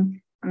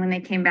between. And when they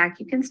came back,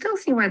 you can still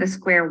see where the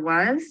square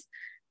was.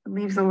 It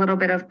leaves a little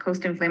bit of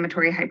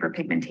post-inflammatory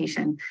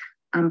hyperpigmentation.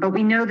 But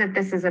we know that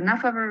this is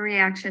enough of a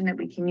reaction that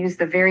we can use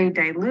the very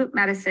dilute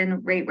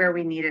medicine right where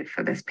we need it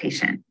for this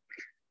patient.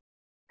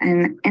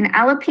 And in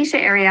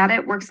alopecia areata,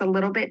 it works a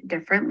little bit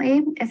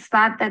differently. It's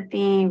thought that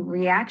the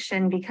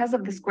reaction, because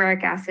of the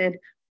squaric acid,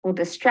 will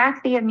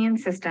distract the immune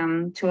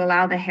system to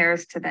allow the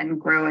hairs to then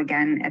grow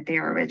again at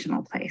their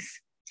original place.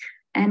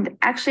 And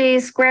actually,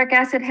 squaric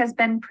acid has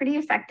been pretty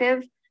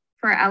effective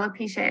for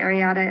alopecia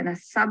areata in a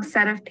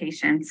subset of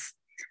patients.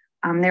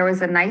 There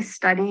was a nice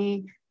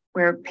study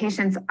where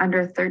patients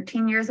under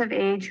 13 years of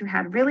age who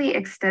had really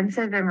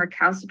extensive and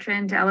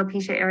recalcitrant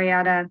alopecia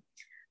areata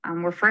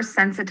were first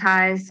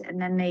sensitized,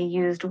 and then they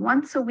used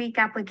once a week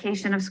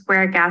application of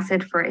squaric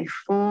acid for a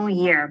full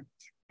year.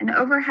 And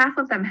over half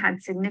of them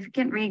had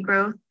significant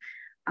regrowth,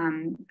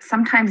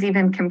 sometimes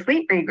even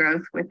complete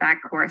regrowth with that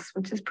course,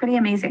 which is pretty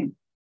amazing.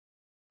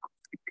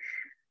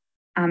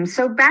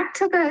 So back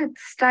to the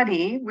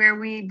study where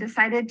we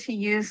decided to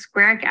use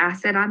squaric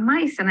acid on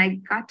mice, and I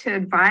got to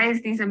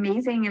advise these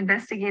amazing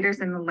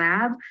investigators in the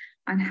lab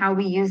on how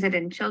we use it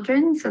in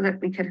children so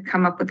that we could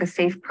come up with a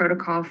safe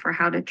protocol for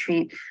how to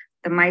treat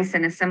the mice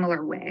in a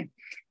similar way.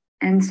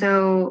 And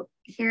so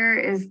here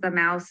is the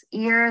mouse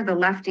ear, the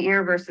left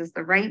ear versus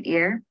the right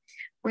ear,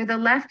 where the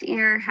left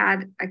ear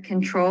had a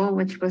control,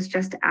 which was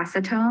just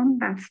acetone.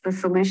 That's the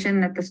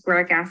solution that the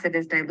squaric acid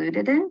is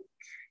diluted in.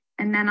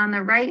 And then on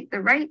the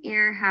right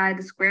ear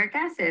had squaric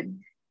acid.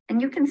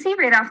 And you can see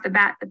right off the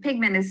bat, the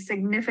pigment is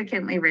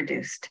significantly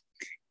reduced.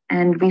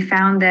 And we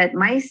found that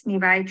mice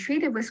nevi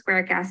treated with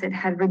squaric acid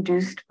had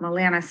reduced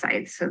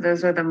melanocytes. So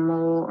those are the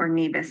mole or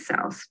nevus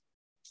cells.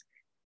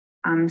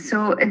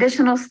 So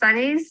additional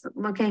studies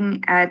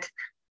looking at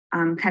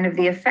kind of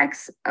the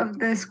effects of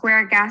the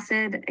squaric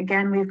acid.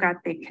 Again, we've got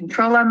the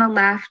control on the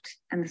left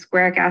and the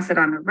squaric acid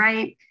on the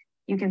right.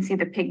 You can see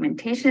the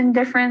pigmentation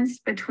difference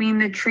between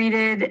the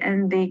treated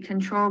and the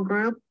control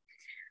group.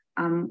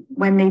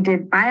 When they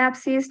did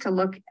biopsies to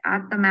look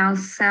at the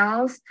mouse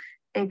cells,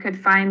 they could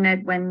find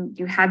that when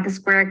you had the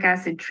squaric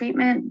acid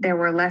treatment, there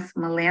were less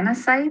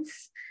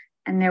melanocytes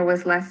and there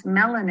was less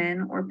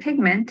melanin or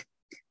pigment.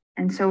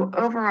 And so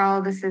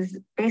overall, this is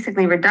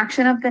basically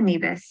reduction of the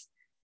nevus.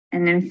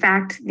 And in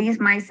fact, these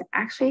mice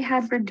actually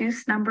had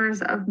reduced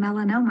numbers of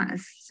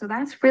melanomas. So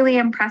that's really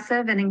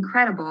impressive and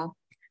incredible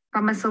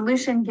from a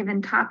solution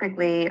given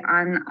topically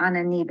on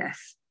a nevus.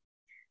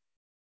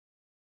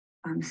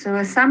 So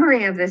a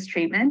summary of this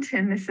treatment,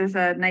 and this is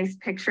a nice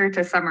picture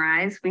to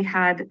summarize. We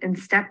had in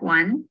step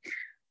 1,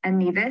 a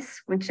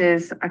nevus, which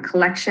is a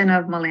collection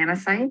of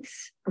melanocytes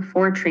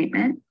before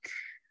treatment.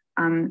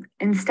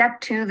 In step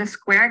 2, the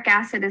squaric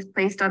acid is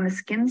placed on the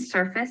skin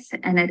surface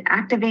and it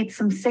activates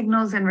some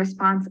signals in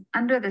response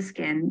under the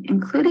skin,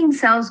 including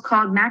cells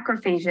called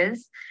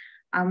macrophages,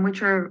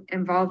 which are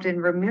involved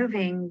in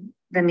removing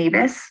the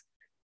nevus.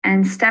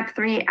 And step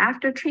 3,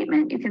 after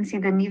treatment, you can see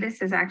the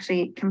nevus is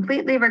actually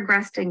completely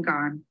regressed and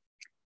gone.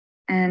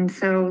 And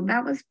so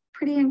that was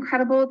pretty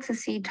incredible to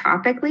see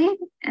topically.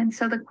 And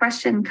so the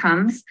question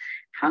comes,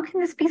 how can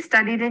this be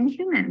studied in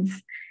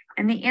humans?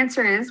 And the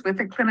answer is with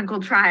a clinical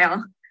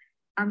trial.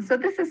 So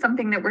this is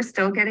something that we're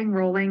still getting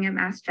rolling at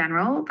Mass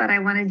General, but I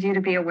wanted you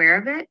to be aware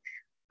of it.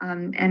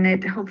 And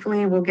it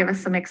hopefully will give us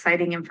some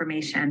exciting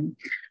information.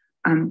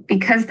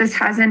 Because this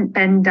hasn't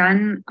been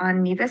done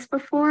on nevus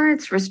before,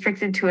 it's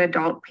restricted to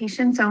adult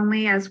patients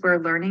only as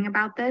we're learning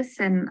about this.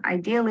 And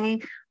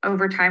ideally,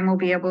 over time, we'll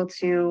be able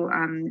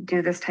to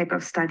do this type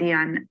of study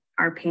on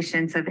our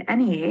patients of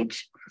any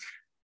age.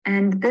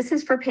 And this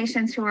is for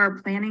patients who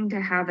are planning to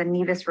have a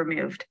nevus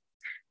removed.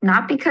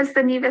 Not because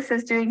the nevus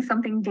is doing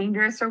something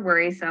dangerous or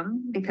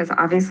worrisome, because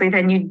obviously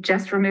then you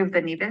just remove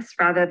the nevus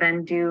rather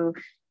than do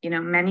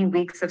many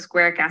weeks of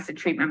squaric acid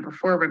treatment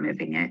before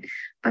removing it.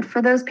 But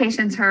for those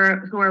patients who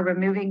are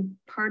removing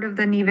part of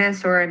the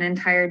nevus or an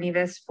entire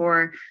nevus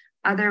for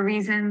other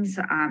reasons,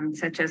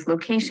 such as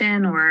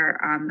location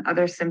or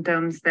other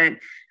symptoms that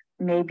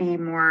may be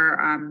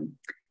more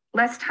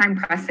less time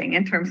pressing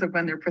in terms of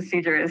when their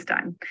procedure is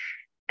done.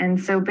 And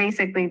so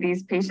basically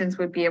these patients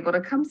would be able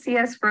to come see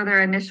us for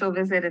their initial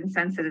visit and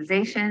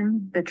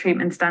sensitization. The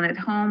treatment's done at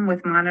home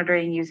with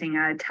monitoring using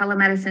a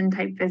telemedicine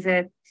type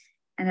visit.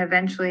 And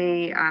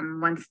eventually,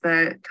 once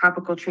the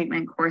topical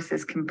treatment course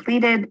is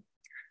completed,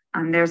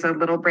 there's a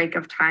little break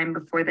of time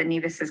before the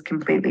nevus is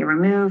completely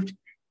removed.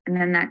 And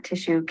then that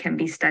tissue can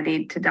be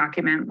studied to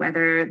document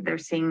whether they're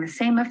seeing the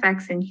same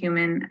effects in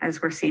human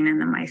as we're seeing in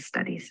the mice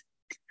studies.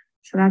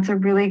 So that's a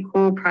really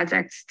cool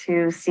project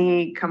to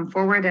see come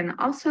forward, and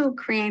also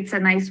creates a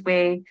nice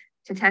way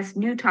to test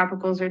new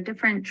topicals or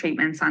different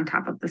treatments on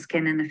top of the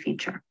skin in the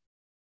future.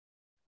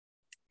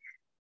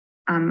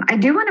 I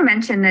do want to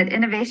mention that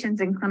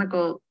innovations in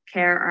clinical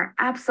care are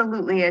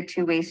absolutely a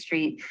two-way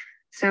street.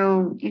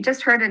 So you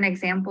just heard an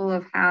example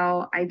of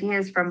how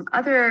ideas from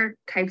other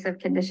types of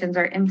conditions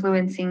are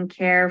influencing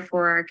care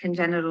for our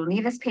congenital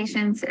nevus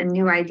patients and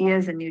new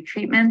ideas and new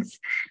treatments.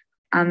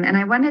 And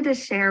I wanted to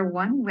share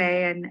one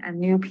way and a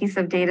new piece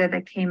of data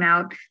that came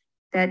out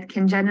that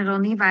congenital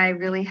nevi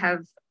really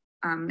have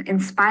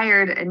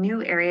inspired a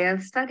new area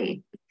of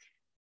study.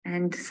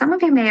 And some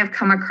of you may have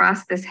come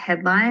across this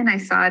headline. I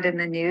saw it in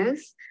the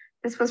news.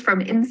 This was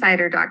from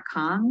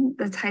insider.com.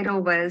 The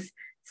title was,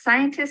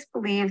 "Scientists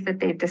believe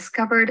that they've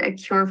discovered a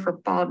cure for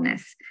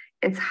baldness.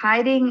 It's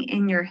hiding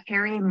in your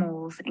hairy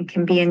moles and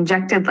can be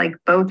injected like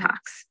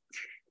Botox."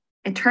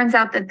 It turns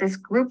out that this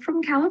group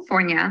from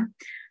California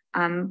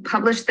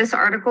published this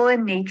article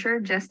in Nature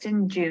just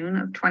in June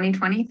of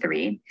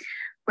 2023,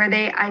 where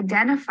they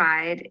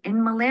identified in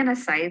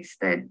melanocytes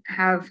that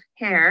have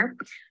hair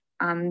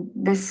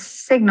this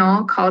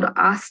signal called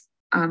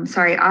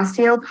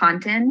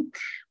osteopontin,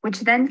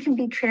 which then can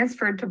be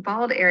transferred to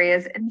bald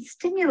areas and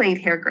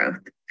stimulate hair growth.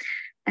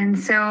 And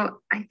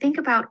so I think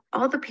about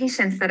all the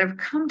patients that have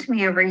come to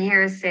me over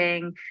years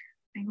saying,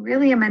 I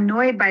really am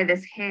annoyed by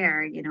this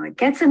hair. You know, it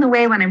gets in the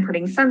way when I'm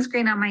putting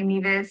sunscreen on my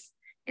nevus.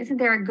 Isn't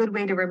there a good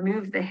way to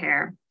remove the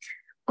hair?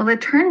 Well,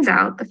 it turns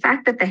out the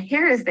fact that the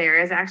hair is there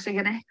is actually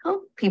going to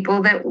help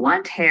people that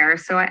want hair.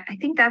 So I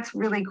think that's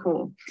really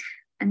cool.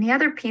 And the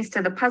other piece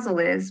to the puzzle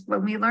is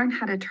when we learn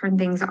how to turn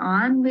things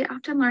on, we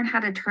often learn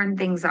how to turn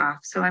things off.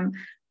 So I'm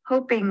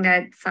hoping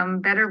that some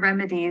better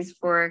remedies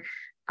for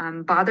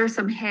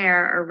bothersome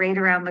hair are right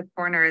around the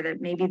corner,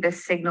 that maybe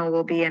this signal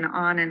will be an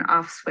on and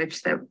off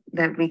switch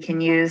that we can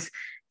use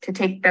to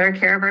take better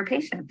care of our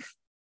patients.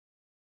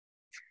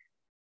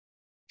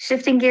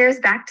 Shifting gears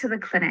back to the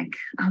clinic,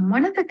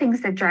 one of the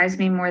things that drives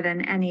me more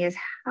than any is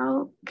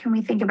how can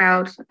we think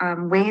about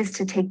ways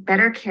to take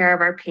better care of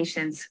our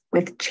patients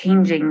with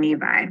changing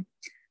nevi?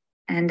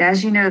 And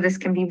as you know, this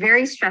can be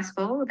very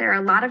stressful. There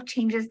are a lot of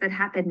changes that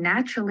happen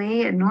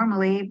naturally and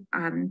normally,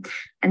 and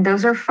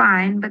those are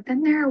fine, but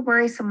then there are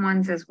worrisome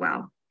ones as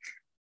well.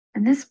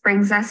 And this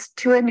brings us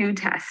to a new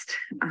test.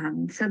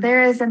 So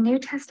there is a new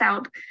test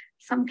out.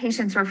 Some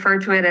patients refer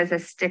to it as a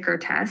sticker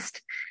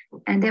test,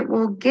 and it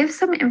will give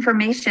some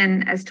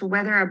information as to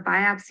whether a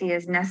biopsy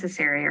is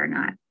necessary or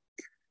not.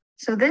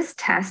 So this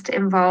test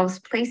involves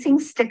placing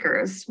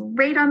stickers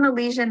right on the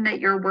lesion that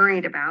you're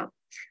worried about.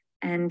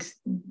 And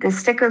the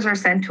stickers are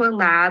sent to a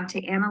lab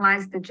to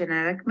analyze the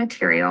genetic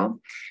material.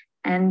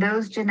 And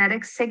those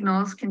genetic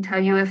signals can tell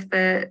you if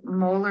the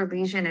mole or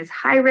lesion is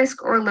high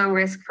risk or low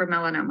risk for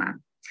melanoma.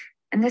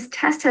 And this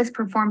test has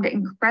performed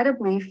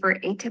incredibly for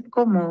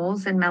atypical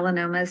moles and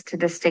melanomas to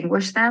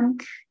distinguish them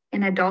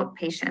in adult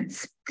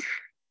patients.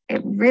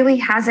 It really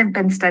hasn't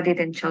been studied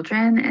in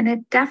children, and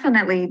it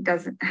definitely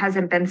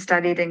hasn't been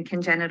studied in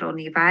congenital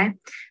nevi.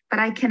 But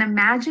I can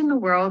imagine the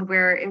world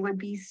where it would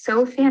be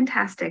so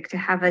fantastic to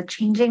have a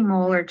changing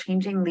mole or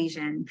changing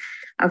lesion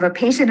of a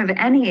patient of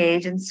any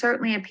age, and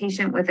certainly a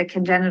patient with a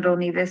congenital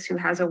nevus who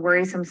has a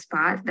worrisome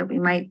spot that we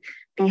might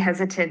be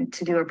hesitant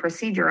to do a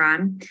procedure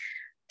on,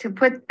 to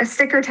put a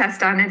sticker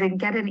test on it and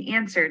get an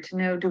answer to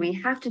know, do we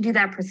have to do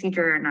that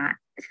procedure or not?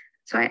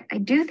 So I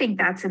do think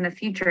that's in the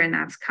future and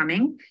that's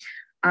coming.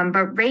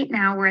 But right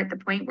now we're at the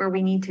point where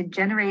we need to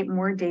generate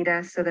more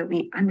data so that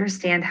we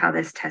understand how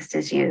this test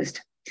is used.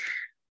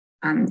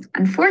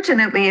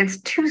 Unfortunately,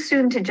 it's too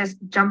soon to just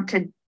jump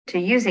to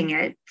using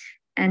it.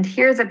 And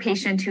here's a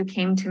patient who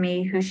came to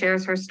me who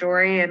shares her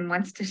story and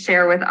wants to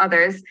share with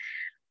others.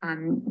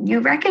 You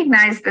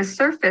recognize the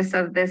surface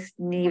of this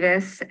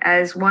nevus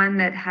as one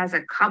that has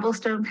a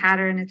cobblestone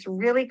pattern. It's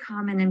really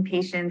common in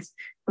patients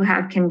who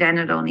have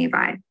congenital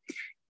nevi.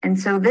 And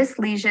so this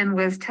lesion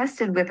was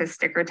tested with a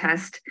sticker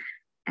test.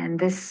 And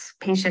this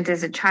patient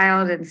is a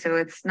child, and so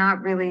it's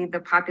not really the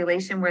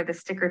population where the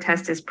sticker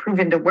test is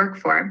proven to work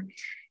for.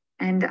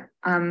 And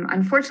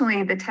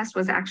unfortunately, the test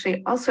was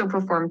actually also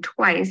performed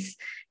twice.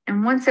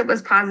 And once it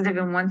was positive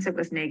and once it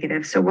was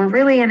negative. So we're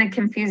really in a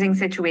confusing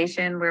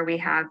situation where we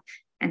have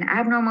an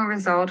abnormal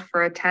result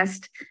for a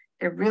test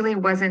that really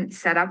wasn't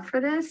set up for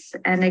this.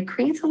 And it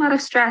creates a lot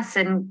of stress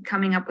in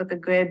coming up with a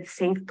good,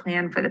 safe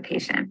plan for the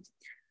patient.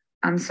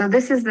 So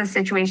this is the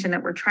situation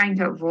that we're trying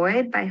to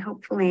avoid by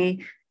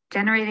hopefully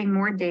generating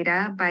more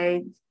data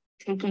by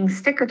taking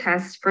sticker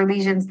tests for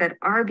lesions that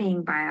are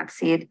being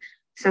biopsied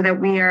so that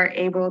we are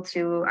able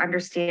to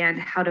understand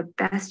how to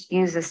best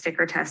use a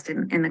sticker test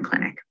in the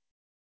clinic.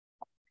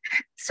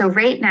 So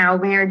right now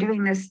we are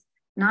doing this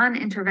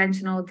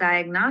non-interventional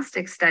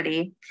diagnostic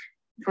study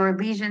for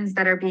lesions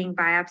that are being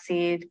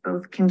biopsied,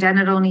 both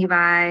congenital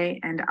nevi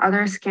and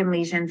other skin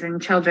lesions in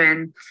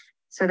children,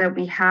 so that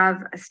we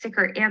have a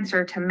sticker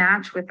answer to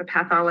match with the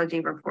pathology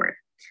report.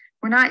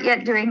 We're not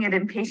yet doing it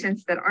in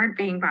patients that aren't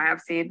being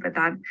biopsied, but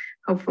that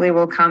hopefully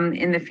will come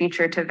in the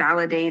future to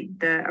validate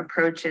the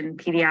approach in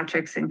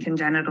pediatrics and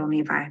congenital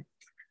nevi.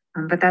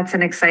 But that's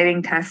an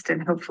exciting test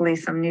and hopefully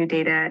some new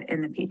data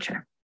in the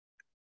future.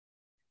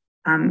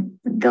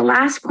 The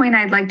last point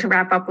I'd like to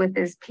wrap up with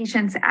is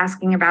patients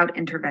asking about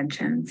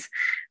interventions.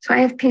 So I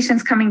have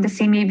patients coming to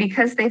see me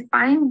because they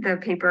find the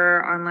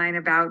paper online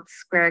about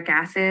squaric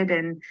acid,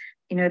 and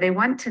they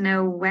want to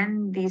know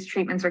when these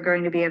treatments are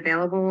going to be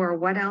available or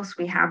what else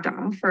we have to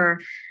offer.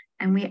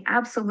 And we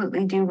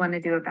absolutely do want to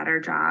do a better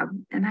job.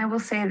 And I will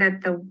say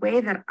that the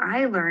way that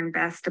I learn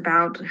best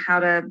about how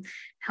to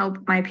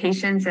help my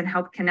patients and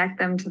help connect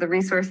them to the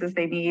resources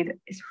they need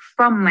is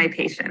from my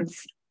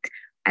patients.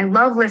 I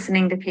love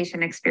listening to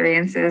patient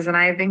experiences, and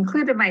I've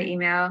included my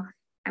email.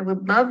 I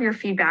would love your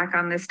feedback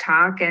on this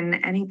talk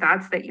and any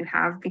thoughts that you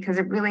have, because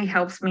it really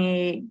helps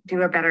me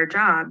do a better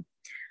job.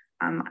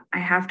 I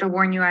have to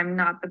warn you, I'm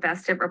not the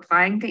best at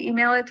replying to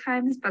email at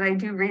times, but I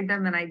do read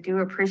them and I do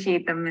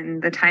appreciate them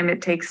and the time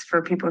it takes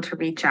for people to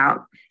reach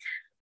out.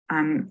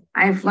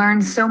 I've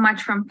learned so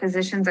much from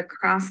physicians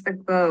across the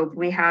globe.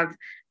 We have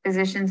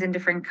physicians in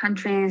different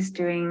countries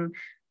doing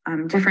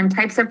different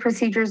types of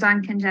procedures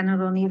on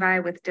congenital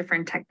nevi with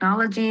different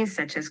technologies,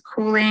 such as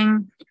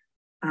cooling.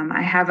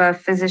 I have a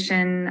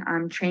physician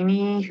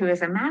trainee who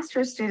is a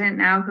master's student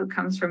now who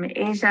comes from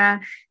Asia,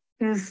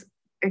 who's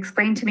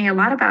explained to me a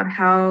lot about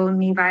how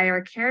nevi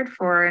are cared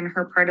for in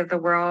her part of the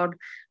world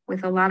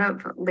with a lot of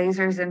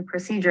lasers and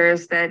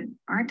procedures that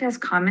aren't as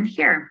common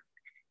here.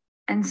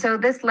 And so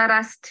this led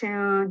us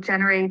to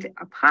generate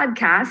a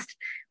podcast,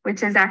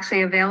 which is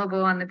actually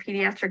available on the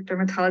Pediatric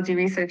Dermatology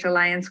Research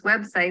Alliance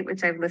website,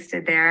 which I've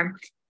listed there.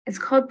 It's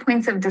called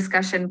Points of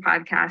Discussion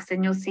Podcast,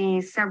 and you'll see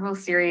several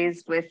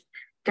series with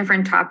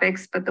different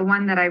topics, but the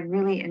one that I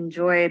really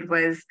enjoyed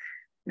was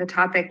the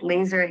topic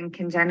laser and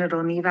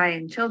congenital nevi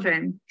in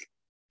children.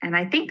 And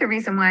I think the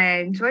reason why I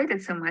enjoyed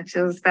it so much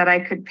is that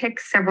I could pick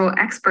several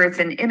experts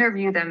and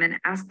interview them and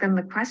ask them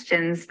the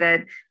questions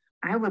that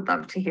I would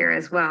love to hear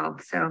as well.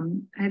 So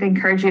I'd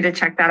encourage you to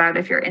check that out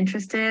if you're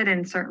interested,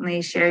 and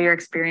certainly share your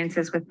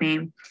experiences with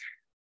me.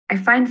 I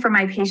find for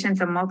my patients,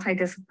 a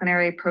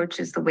multidisciplinary approach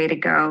is the way to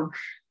go.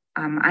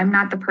 I'm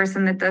not the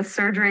person that does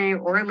surgery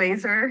or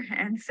laser.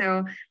 And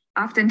so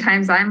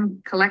oftentimes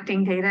I'm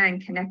collecting data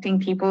and connecting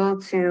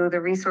people to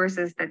the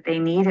resources that they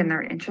need and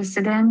they're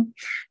interested in.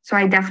 So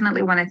I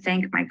definitely want to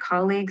thank my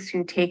colleagues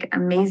who take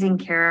amazing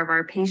care of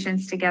our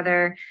patients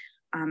together.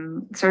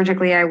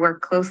 Surgically, I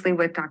work closely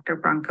with Dr.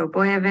 Branko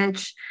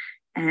Bojovic,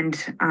 and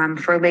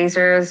for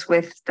lasers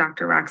with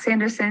Dr. Rox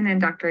Anderson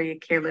and Dr.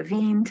 Yakir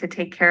Levine to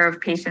take care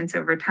of patients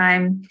over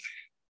time.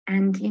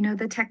 And,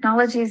 the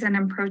technologies and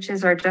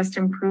approaches are just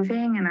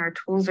improving and our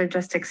tools are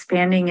just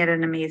expanding at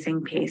an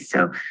amazing pace.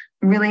 So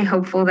I'm really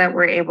hopeful that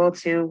we're able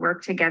to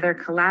work together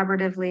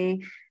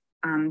collaboratively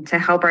to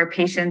help our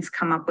patients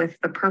come up with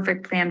the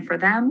perfect plan for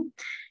them.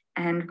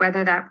 And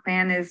whether that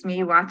plan is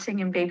me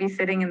watching and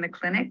babysitting in the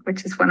clinic,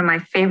 which is one of my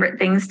favorite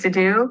things to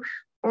do,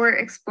 or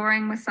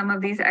exploring with some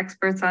of these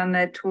experts on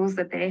the tools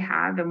that they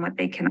have and what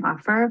they can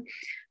offer.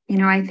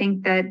 I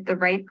think that the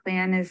right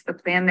plan is the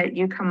plan that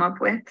you come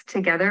up with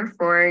together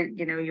for,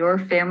 your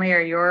family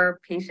or your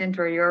patient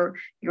or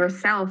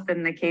yourself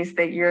in the case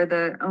that you're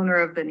the owner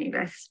of the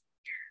nevus.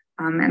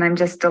 And I'm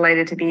just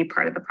delighted to be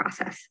part of the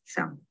process.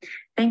 So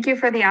thank you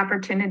for the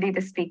opportunity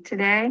to speak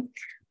today.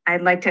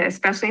 I'd like to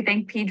especially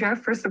thank Pedro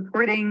for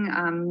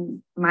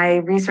supporting my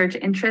research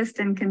interest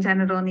in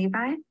congenital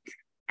nevi.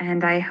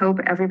 And I hope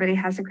everybody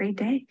has a great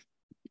day.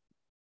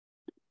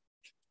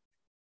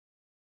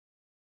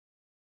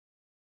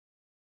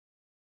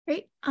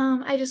 Great.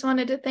 I just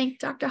wanted to thank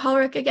Dr.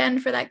 Hawryluk again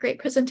for that great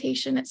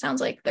presentation. It sounds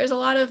like there's a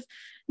lot of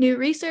new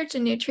research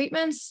and new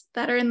treatments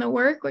that are in the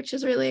work, which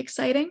is really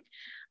exciting.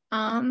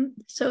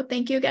 So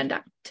thank you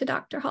again to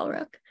Dr.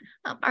 Hawryluk.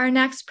 Our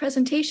next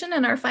presentation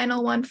and our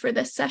final one for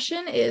this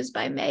session is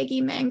by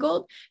Maggie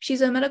Mangold.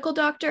 She's a medical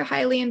doctor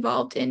highly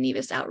involved in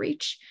Nevus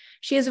Outreach.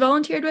 She has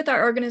volunteered with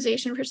our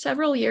organization for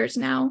several years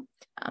now,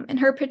 and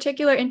her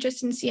particular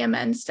interest in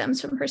CMN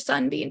stems from her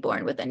son being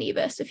born with a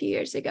nevus a few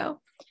years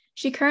ago.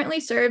 She currently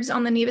serves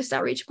on the Nevus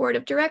Outreach Board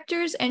of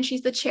Directors, and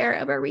she's the chair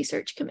of our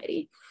research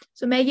committee.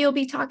 So Maggie will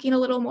be talking a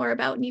little more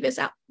about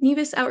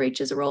Nevus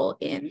Outreach's role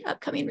in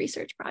upcoming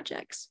research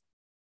projects.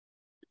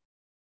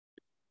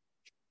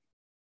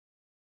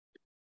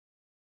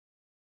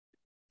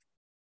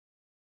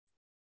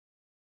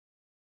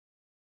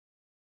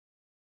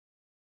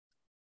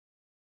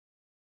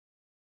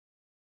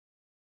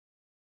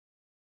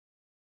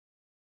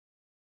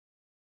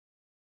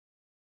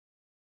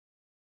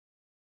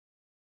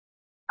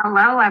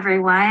 Hello,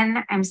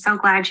 everyone. I'm so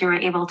glad you were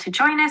able to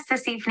join us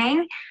this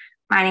evening.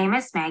 My name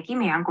is Maggie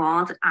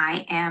Mangold.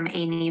 I am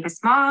a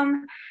Nevus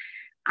mom.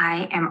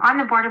 I am on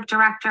the board of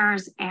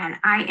directors, and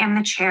I am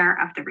the chair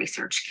of the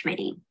research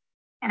committee.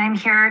 And I'm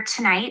here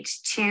tonight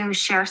to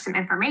share some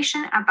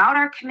information about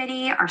our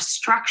committee, our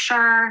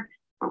structure,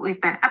 what we've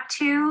been up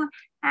to,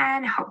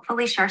 and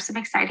hopefully share some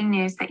exciting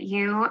news that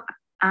you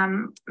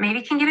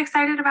maybe can get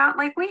excited about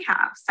like we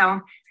have.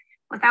 So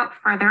without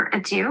further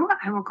ado,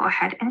 I will go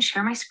ahead and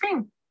share my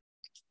screen.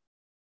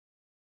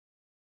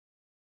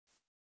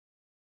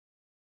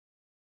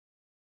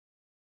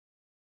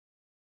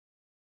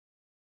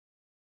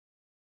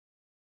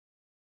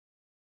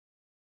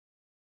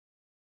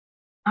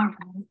 All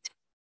right.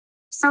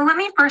 So let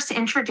me first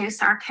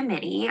introduce our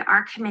committee.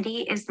 Our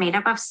committee is made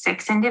up of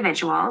 6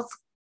 individuals.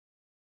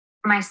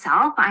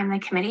 Myself, I'm the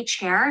committee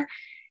chair.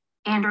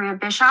 Andrea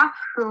Bischoff,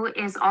 who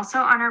is also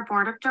on our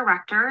board of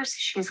directors.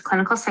 She's a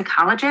clinical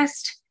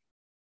psychologist.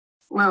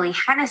 Lily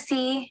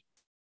Hennessy,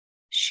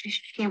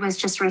 she was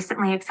just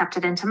recently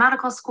accepted into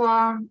medical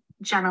school.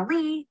 Jenna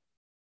Lee,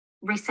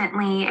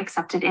 recently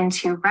accepted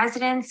into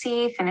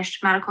residency,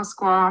 finished medical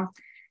school.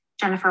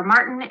 Jennifer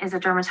Martin is a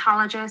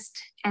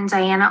dermatologist, and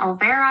Diana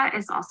Olvera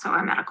is also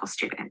a medical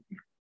student.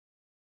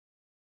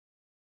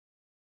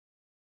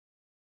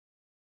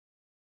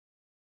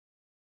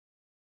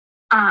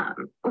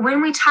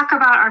 When we talk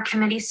about our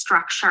committee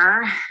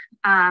structure,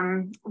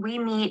 we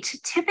meet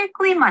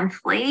typically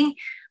monthly,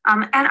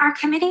 and our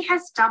committee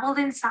has doubled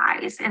in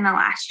size in the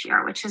last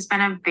year, which has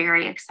been a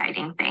very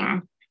exciting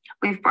thing.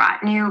 We've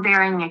brought new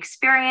varying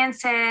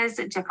experiences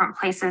at different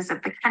places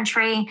of the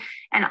country,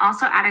 and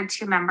also added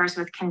 2 members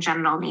with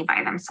congenital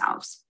nevi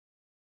themselves.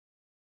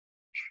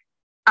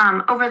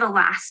 Over the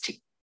last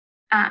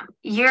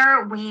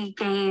year, we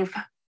gave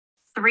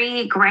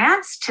 3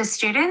 grants to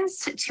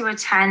students to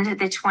attend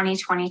the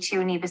 2022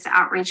 Nevus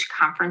Outreach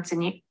Conference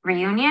and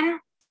Reunion.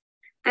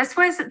 This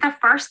was the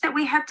first that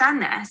we had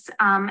done this,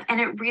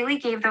 and it really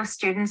gave those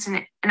students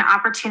an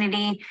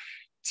opportunity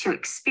to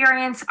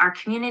experience our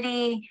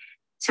community,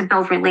 to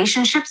build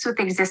relationships with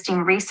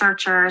existing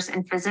researchers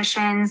and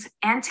physicians,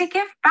 and to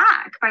give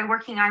back by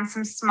working on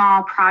some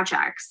small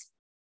projects.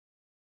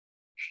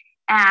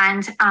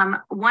 And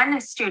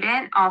one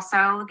student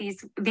also,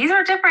 these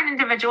are different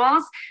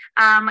individuals,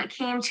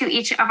 came to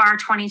each of our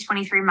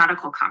 2023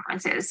 medical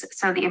conferences.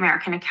 So the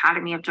American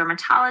Academy of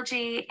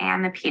Dermatology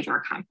and the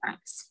PEDR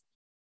conference.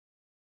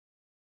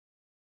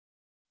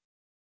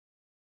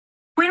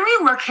 When we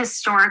look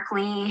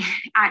historically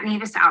at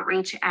Nevus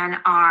Outreach and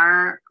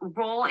our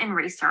role in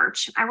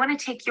research, I want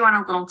to take you on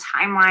a little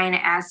timeline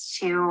as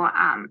to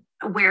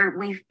where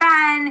we've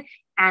been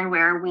and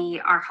where we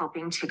are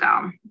hoping to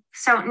go.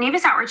 So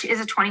Nevus Outreach is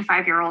a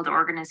 25-year-old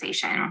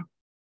organization.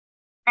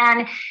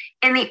 And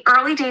in the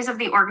early days of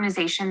the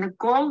organization, the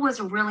goal was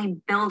really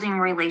building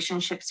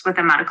relationships with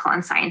the medical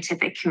and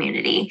scientific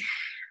community.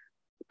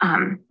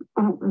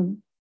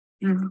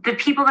 The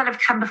people that have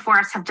come before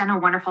us have done a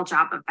wonderful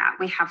job of that.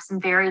 We have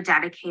some very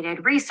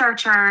dedicated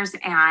researchers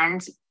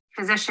and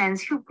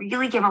physicians who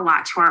really give a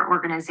lot to our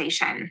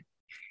organization.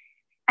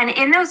 And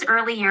in those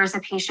early years,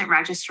 a patient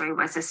registry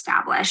was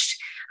established.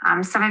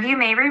 Some of you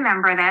may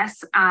remember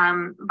this,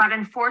 but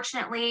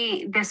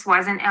unfortunately, this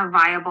wasn't a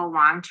viable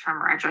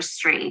long-term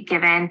registry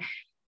given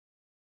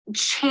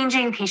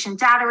changing patient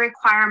data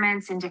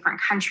requirements in different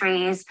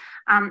countries,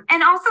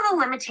 and also the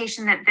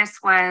limitation that this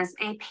was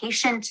a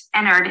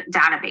patient-entered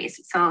database.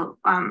 So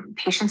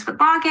patients would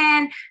log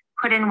in,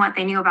 put in what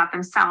they knew about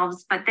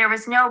themselves, but there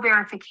was no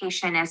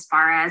verification as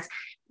far as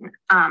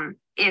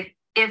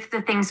if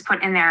the things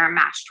put in there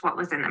matched what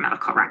was in the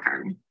medical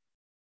record.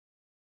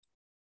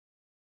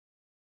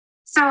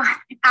 So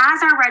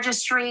as our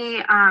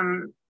registry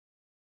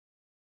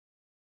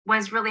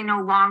was really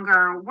no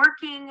longer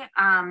working,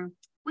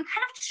 we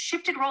kind of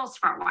shifted roles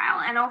for a while.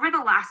 And over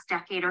the last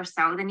decade or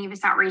so, the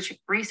Nevus Outreach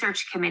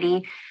Research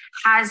Committee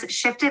has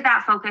shifted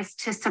that focus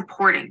to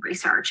supporting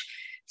research.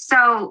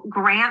 So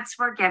grants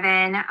were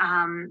given.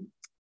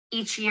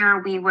 Each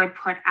year we would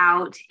put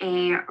out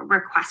a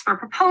request for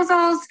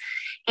proposals,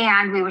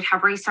 and we would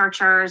have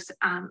researchers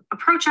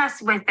approach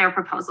us with their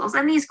proposals.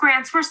 And these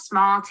grants were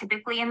small,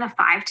 typically in the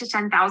 $5,000 to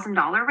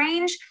 $10,000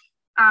 range.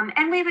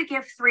 And we would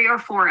give 3 or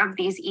 4 of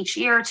these each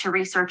year to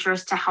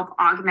researchers to help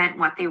augment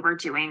what they were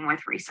doing with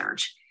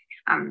research.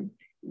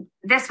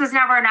 This was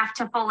never enough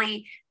to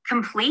fully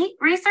complete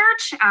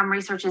research.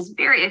 Research is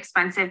very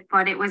expensive,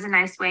 but it was a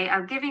nice way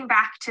of giving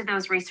back to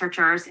those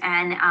researchers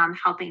and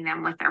helping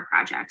them with their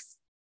projects.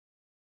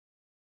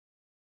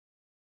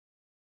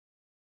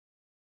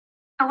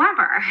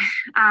 However,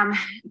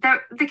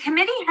 the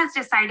committee has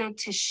decided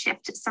to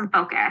shift some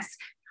focus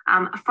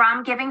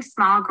from giving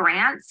small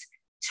grants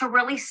to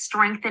really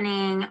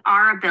strengthening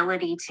our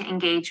ability to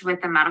engage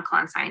with the medical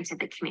and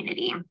scientific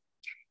community.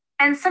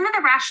 And some of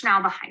the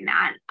rationale behind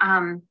that.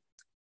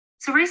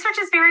 So research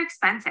is very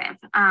expensive,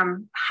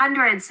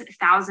 hundreds,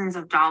 thousands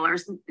of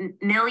dollars,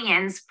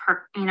 millions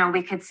per,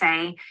 we could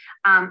say,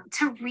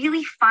 to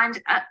really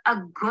fund a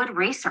good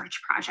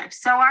research project.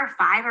 So our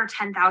 $5,000 or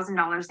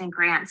 $10,000 in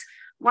grants,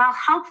 while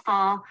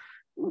helpful,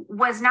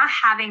 was not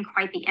having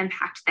quite the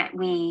impact that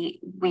we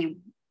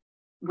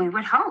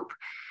would hope.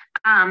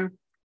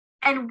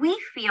 And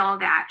we feel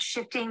that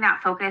shifting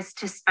that focus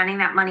to spending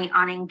that money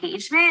on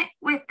engagement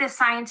with the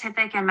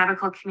scientific and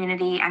medical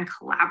community and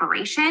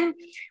collaboration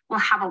will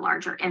have a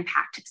larger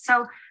impact.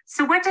 So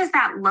what does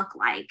that look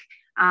like?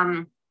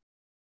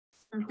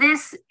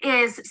 This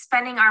is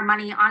spending our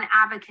money on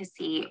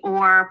advocacy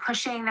or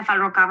pushing the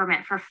federal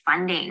government for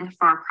funding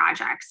for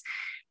projects,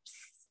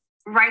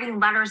 writing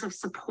letters of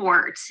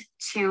support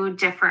to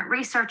different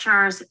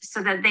researchers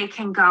so that they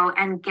can go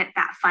and get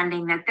that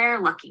funding that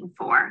they're looking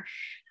for.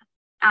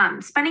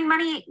 Spending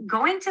money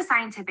going to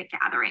scientific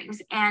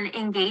gatherings and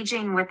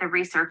engaging with the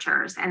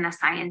researchers and the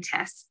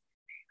scientists,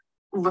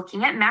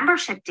 looking at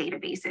membership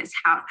databases.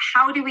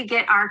 How do we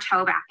get our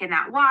toe back in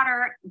that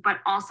water,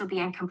 but also be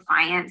in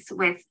compliance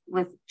with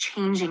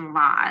changing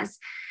laws?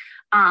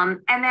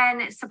 And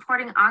then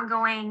supporting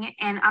ongoing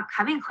and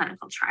upcoming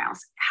clinical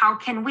trials. How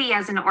can we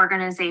as an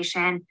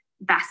organization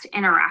best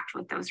interact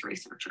with those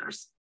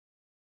researchers?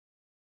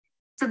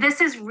 So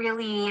this is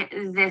really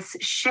this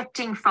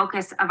shifting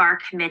focus of our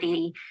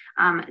committee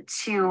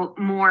to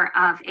more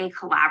of a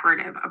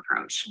collaborative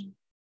approach.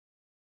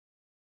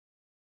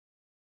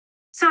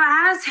 So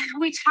as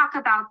we talk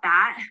about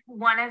that,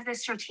 one of the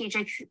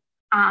strategic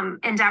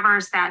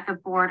endeavors that the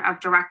board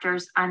of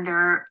directors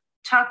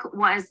undertook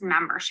was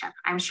membership.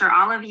 I'm sure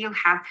all of you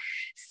have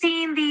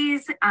seen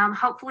these.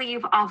 Hopefully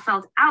you've all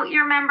filled out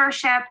your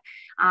membership.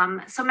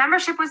 So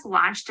membership was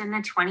launched in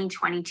the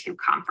 2022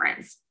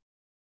 conference.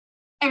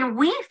 And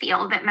we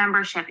feel that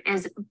membership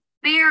is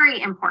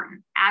very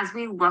important as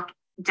we look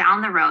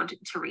down the road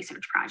to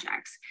research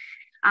projects.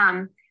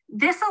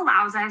 This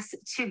allows us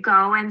to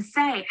go and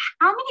say,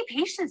 how many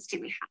patients do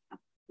we have?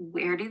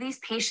 Where do these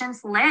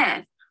patients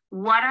live?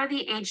 What are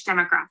the age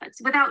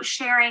demographics? Without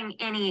sharing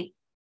any,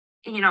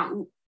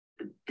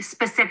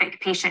 specific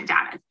patient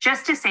data,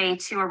 just to say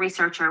to a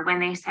researcher when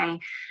they say,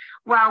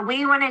 well,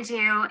 we want to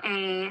do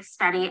a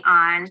study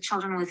on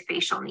children with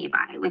facial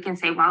nevi. We can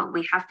say, well,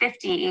 we have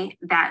 50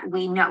 that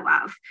we know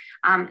of.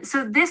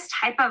 So this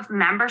type of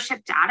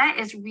membership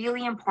data is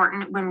really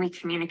important when we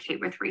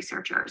communicate with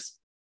researchers.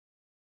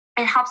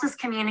 It helps us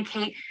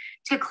communicate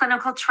to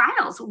clinical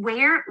trials.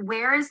 Where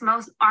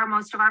are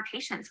most of our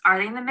patients? Are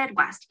they in the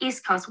Midwest,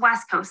 East Coast,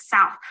 West Coast,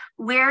 South?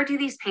 Where do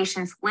these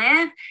patients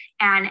live?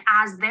 And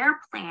as they're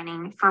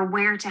planning for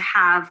where to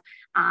have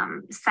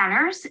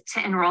centers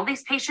to enroll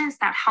these patients,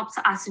 that helps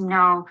us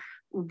know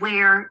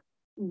where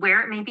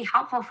it may be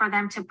helpful for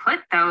them to put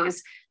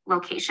those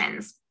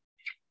locations.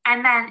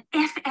 And then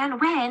if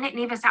and when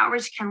Nevus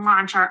Outreach can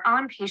launch our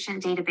own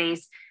patient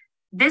database,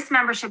 this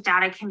membership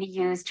data can be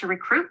used to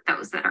recruit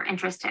those that are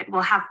interested.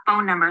 We'll have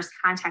phone numbers,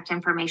 contact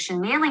information,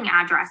 mailing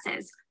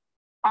addresses,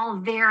 all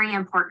very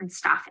important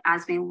stuff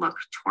as we look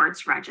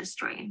towards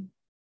registry.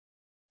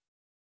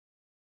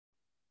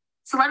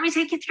 So let me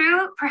take you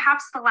through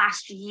perhaps the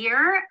last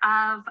year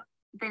of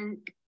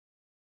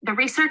the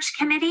research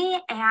committee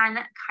and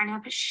kind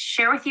of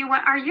share with you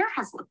what our year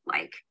has looked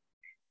like.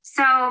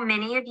 So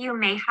many of you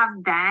may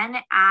have been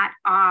at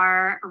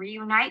our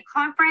Reunite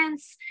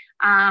conference.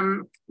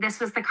 This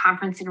was the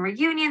conference and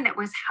reunion that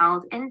was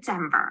held in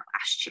Denver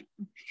last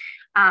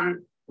year.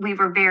 We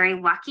were very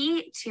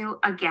lucky to,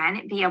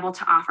 again, be able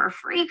to offer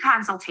free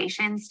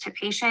consultations to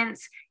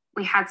patients.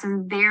 We had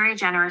some very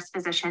generous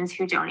physicians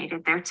who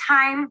donated their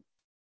time.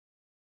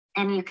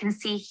 And you can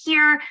see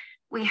here,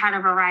 we had a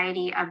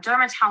variety of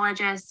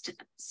dermatologists,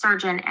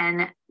 surgeon,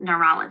 and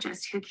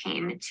neurologists who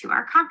came to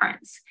our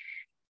conference.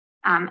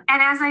 And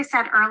as I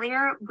said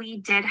earlier, we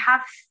did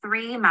have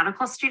 3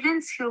 medical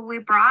students who we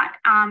brought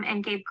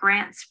and gave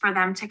grants for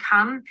them to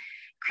come.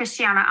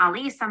 Christiana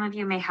Ali, some of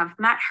you may have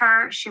met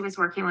her. She was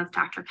working with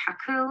Dr.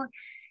 Kaku.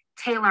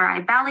 Taylor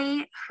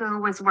Ibelli, who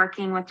was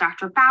working with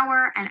Dr.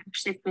 Bauer and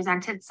actually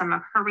presented some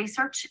of her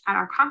research at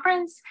our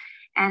conference.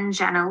 And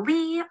Jenna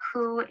Lee,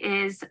 who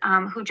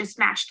just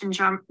matched in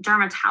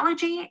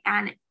dermatology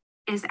and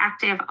is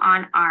active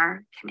on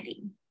our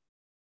committee.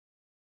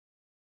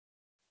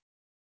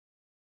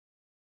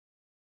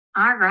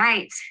 All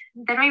right,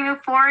 then we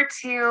move forward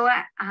to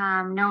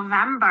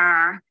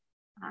November,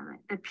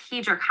 the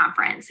PEDRA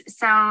conference.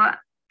 So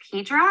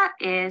PEDRA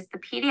is the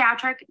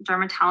Pediatric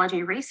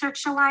Dermatology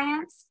Research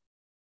Alliance.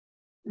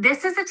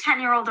 This is a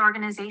 10-year-old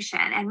organization,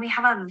 and we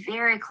have a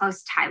very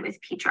close tie with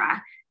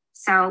PEDRA.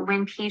 So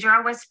when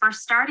PEDRA was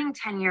first starting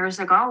 10 years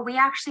ago, we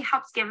actually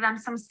helped give them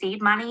some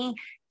seed money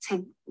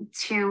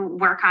to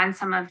work on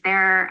some of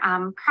their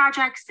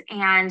projects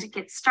and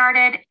get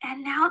started.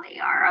 And now they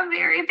are a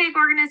very big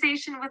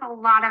organization with a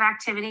lot of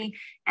activity,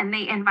 and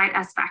they invite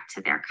us back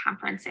to their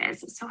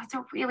conferences. So it's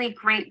a really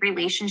great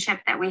relationship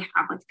that we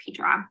have with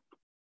PEDRA.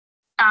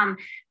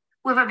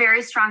 We have a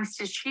very strong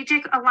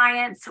strategic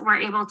alliance.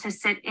 We're able to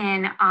sit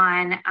in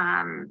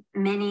on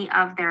many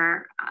of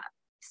their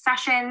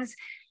sessions.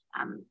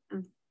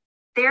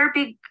 Their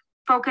big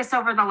focus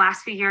over the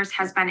last few years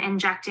has been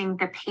injecting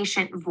the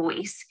patient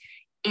voice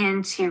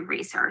into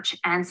research.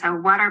 And so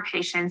what are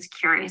patients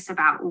curious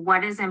about?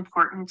 What is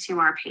important to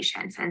our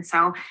patients? And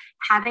so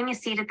having a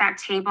seat at that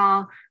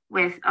table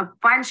with a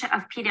bunch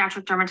of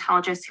pediatric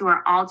dermatologists who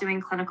are all doing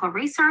clinical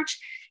research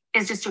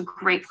is just a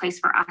great place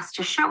for us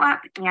to show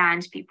up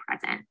and be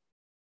present.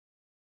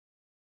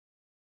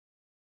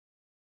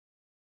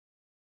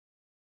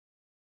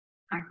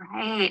 All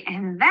right,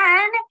 and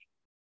then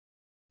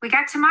we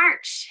got to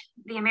March,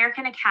 the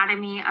American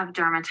Academy of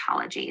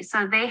Dermatology.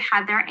 So they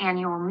had their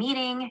annual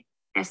meeting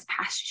this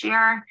past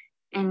year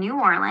in New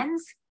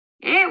Orleans.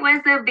 It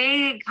was a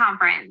big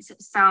conference.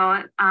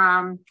 So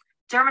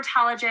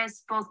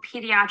dermatologists, both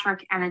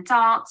pediatric and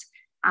adult,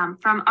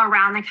 from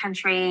around the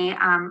country,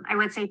 I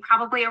would say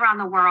probably around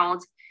the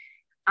world,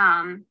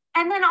 and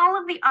then all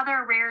of the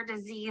other rare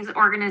disease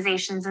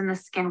organizations in the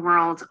skin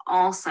world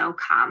also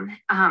come.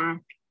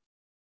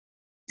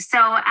 So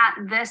at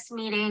this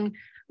meeting,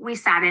 we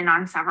sat in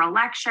on several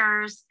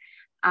lectures.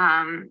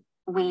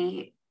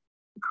 We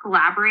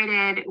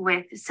collaborated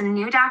with some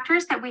new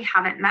doctors that we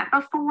haven't met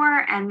before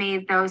and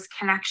made those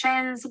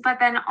connections, but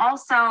then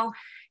also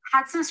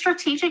had some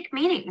strategic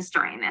meetings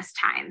during this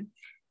time.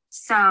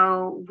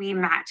 So we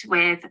met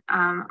with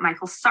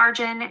Michael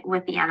Sargen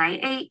with the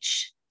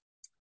NIH.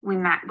 We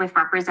met with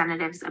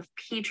representatives of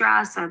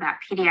PEDRA, so that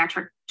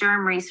Pediatric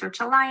Derm Research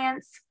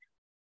Alliance.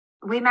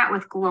 We met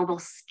with Global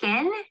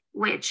Skin,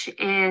 which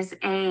is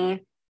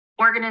a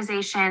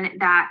organization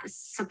that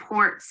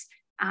supports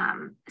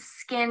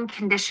skin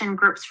condition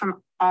groups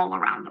from all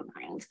around the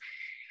world.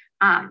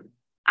 I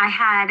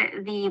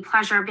had the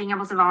pleasure of being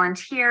able to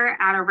volunteer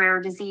at a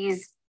rare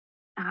disease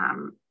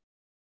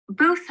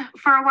booth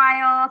for a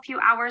while, a few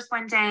hours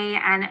one day,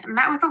 and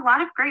met with a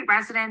lot of great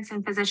residents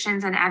and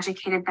physicians and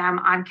educated them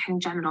on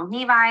congenital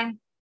nevi.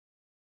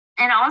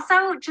 And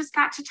also just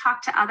got to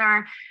talk to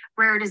other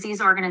rare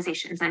disease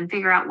organizations and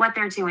figure out what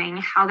they're doing,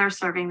 how they're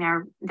serving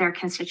their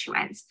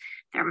constituents,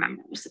 their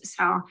members.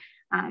 So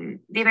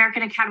the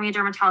American Academy of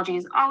Dermatology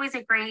is always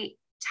a great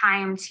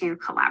time to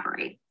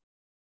collaborate.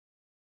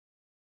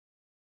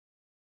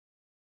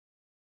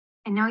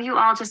 I know you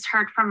all just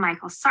heard from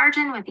Michael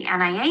Sargen with the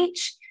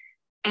NIH,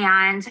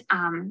 and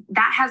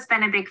that has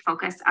been a big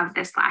focus of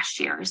this last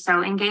year.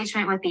 So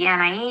engagement with the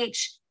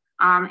NIH,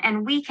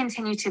 and we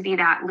continue to be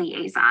that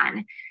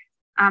liaison.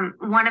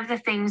 One of the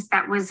things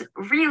that was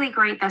really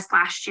great this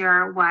last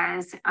year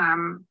was,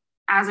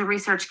 as a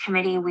research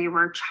committee, we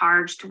were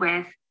charged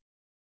with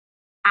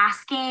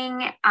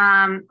asking,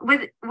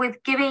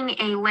 with giving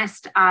a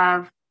list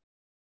of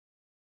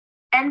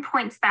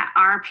endpoints that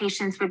our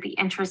patients would be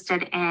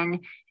interested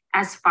in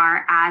as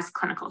far as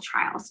clinical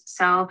trials.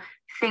 So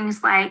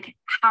things like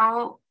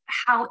how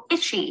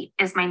itchy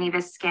is my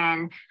nevus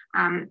skin?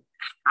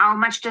 How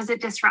much does it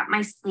disrupt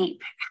my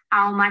sleep?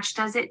 How much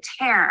does it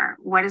tear?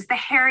 What is the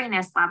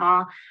hairiness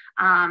level?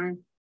 How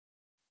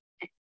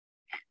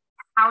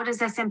does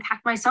this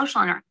impact my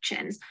social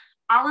interactions?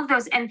 All of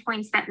those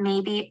endpoints that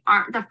maybe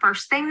aren't the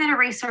first thing that a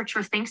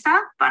researcher thinks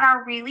of, but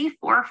are really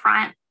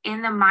forefront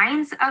in the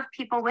minds of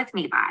people with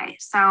nevi.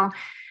 So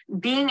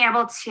being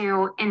able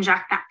to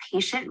inject that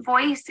patient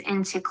voice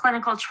into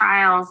clinical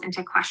trials,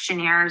 into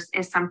questionnaires,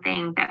 is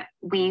something that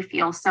we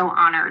feel so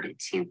honored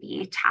to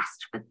be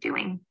tasked with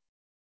doing.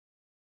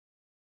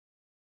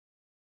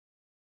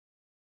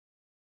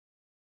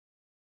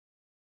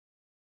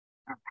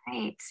 All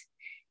right.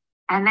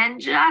 And then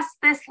just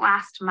this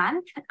last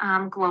month,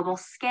 Global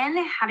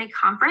Skin had a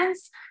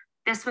conference.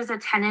 This was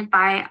attended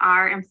by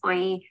our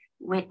employee,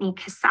 Whitney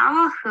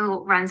Casal,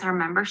 who runs our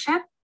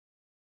membership.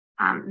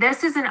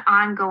 This is an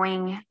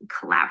ongoing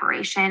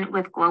collaboration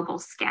with Global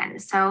Skin.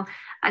 So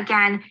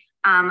again,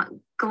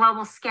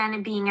 Global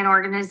Skin being an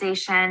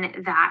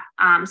organization that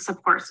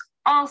supports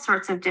all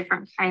sorts of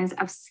different kinds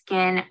of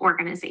skin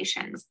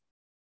organizations.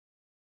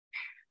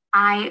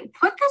 I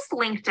put this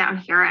link down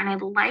here, and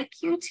I'd like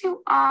you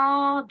to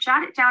all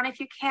jot it down if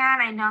you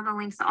can. I know the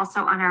link's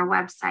also on our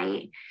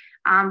website,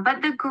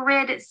 but the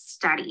GRID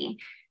study.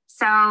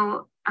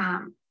 So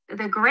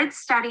the GRID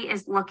study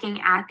is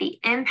looking at the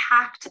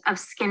impact of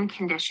skin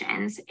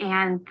conditions,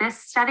 and this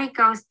study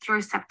goes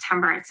through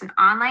September. It's an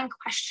online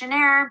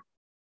questionnaire.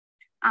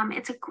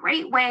 It's a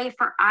great way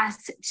for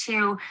us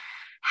to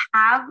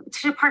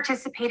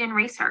participate in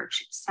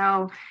research.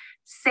 So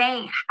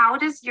saying, how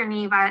does your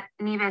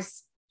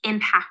nevus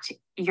impact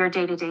your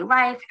day-to-day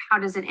life? How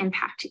does it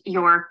impact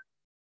your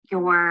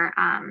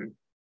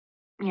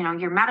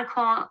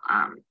medical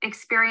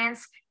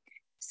experience?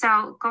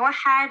 So go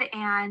ahead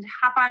and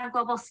hop on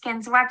Global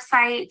Skin's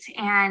website,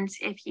 and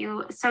if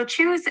you so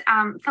choose,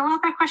 fill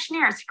out that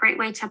questionnaire. It's a great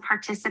way to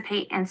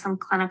participate in some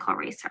clinical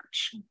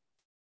research.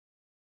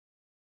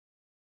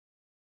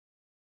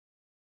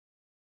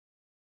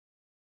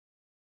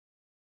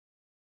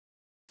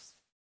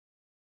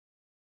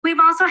 We've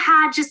also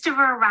had just a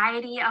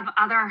variety of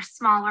other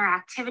smaller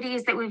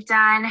activities that we've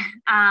done.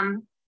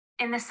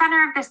 In the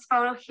center of this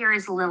photo here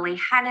is Lily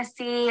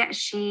Hennessy.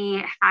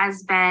 She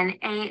has been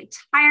a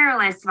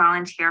tireless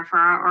volunteer for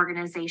our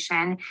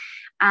organization.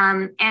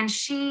 And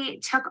she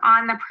took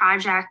on the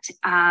project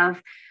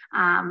of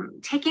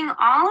taking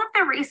all of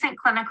the recent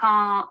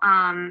clinical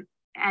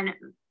and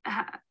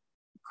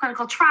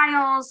clinical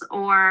trials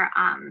or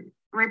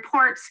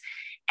reports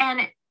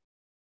and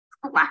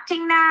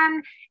collecting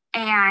them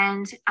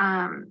and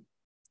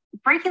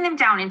breaking them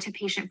down into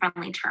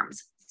patient-friendly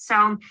terms.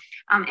 So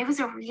it was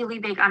a really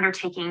big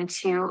undertaking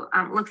to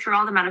look through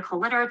all the medical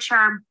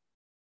literature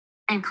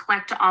and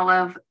collect all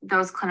of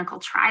those clinical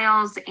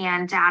trials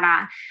and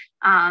data.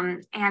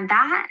 And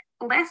that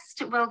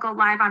list will go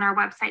live on our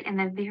website in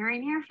the very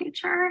near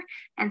future.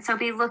 And so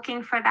be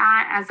looking for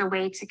that as a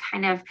way to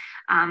kind of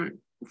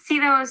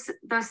see those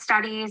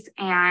studies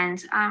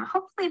and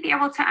hopefully be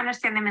able to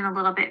understand them in a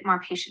little bit more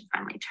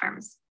patient-friendly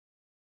terms.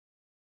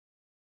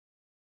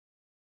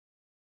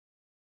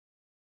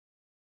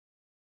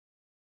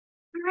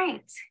 All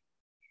right.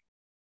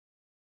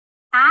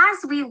 As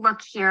we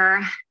look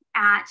here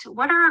at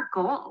what are our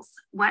goals?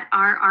 What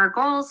are our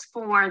goals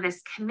for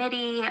this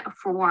committee,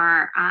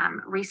 for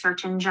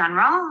research in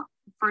general,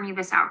 for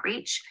Nevus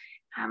Outreach?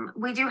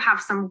 We do have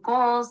some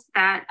goals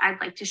that I'd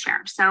like to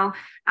share. So,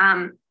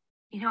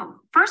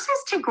 first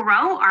is to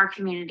grow our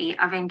community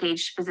of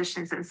engaged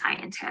physicians and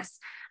scientists.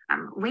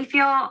 We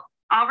feel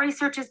all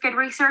research is good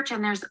research,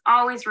 and there's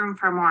always room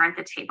for more at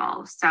the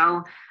table.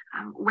 So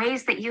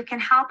ways that you can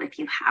help: if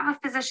you have a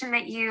physician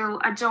that you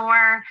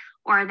adore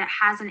or that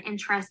has an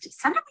interest,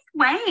 send them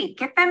away,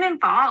 get them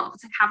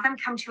involved, have them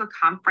come to a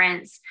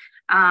conference.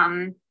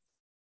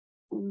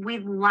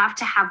 We'd love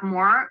to have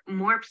more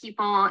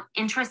people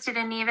interested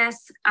in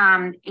Nevus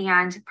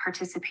and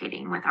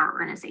participating with our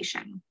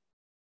organization.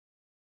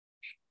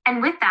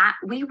 And with that,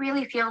 we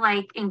really feel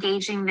like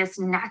engaging this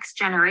next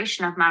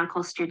generation of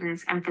medical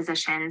students and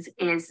physicians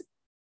is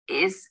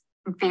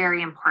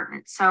very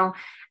important. So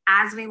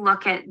as we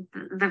look at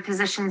the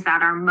physicians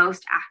that are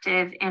most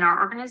active in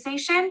our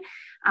organization,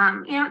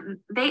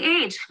 they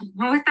age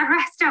with the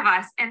rest of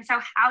us. And so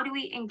how do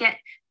we get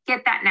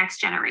that next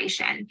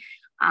generation?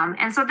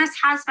 And so this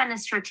has been a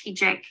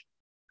strategic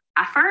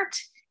effort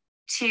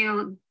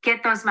to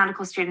get those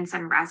medical students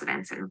and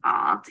residents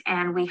involved.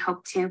 And we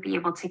hope to be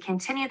able to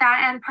continue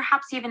that and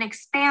perhaps even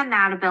expand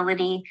that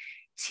ability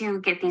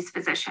to get these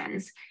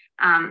physicians,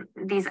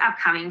 these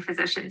upcoming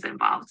physicians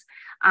involved.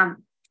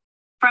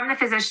 From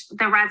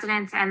the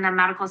residents and the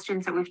medical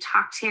students that we've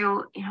talked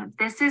to,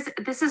 this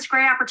is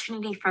great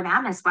opportunity for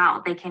them as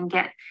well. They can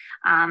get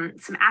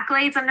some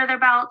accolades under their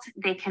belt.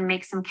 They can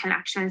make some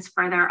connections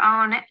for their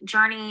own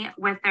journey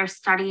with their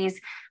studies.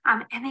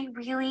 And they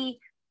really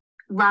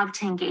love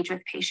to engage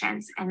with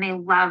patients, and they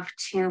love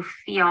to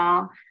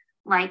feel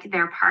like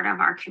they're part of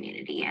our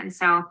community. And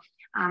so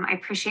I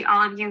appreciate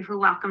all of you who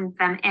welcomed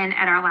them in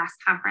at our last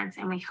conference,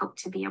 and we hope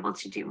to be able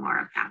to do more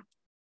of that.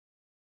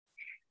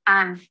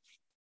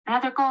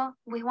 Another goal,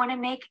 we want to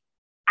make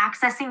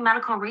accessing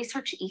medical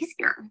research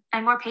easier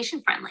and more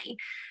patient-friendly.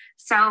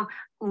 So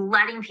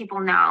letting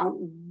people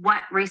know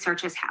what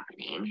research is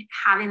happening,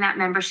 having that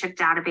membership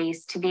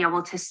database to be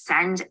able to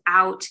send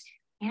out,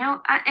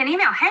 an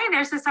email, hey,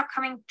 there's this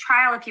upcoming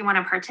trial if you want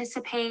to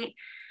participate.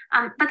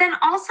 But then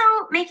also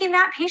making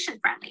that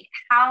patient-friendly.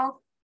 How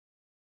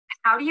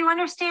do you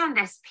understand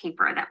this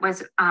paper that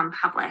was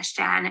published,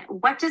 and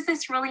what does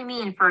this really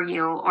mean for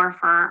you or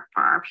for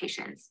our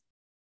patients?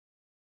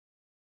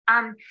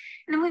 And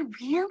then we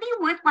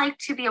really would like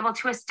to be able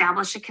to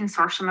establish a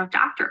consortium of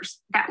doctors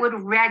that would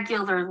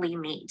regularly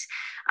meet,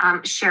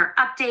 share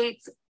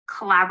updates,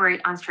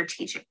 collaborate on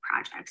strategic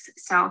projects.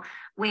 So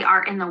we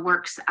are in the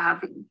works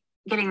of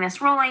getting this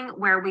rolling,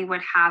 where we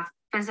would have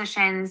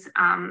physicians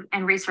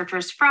and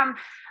researchers from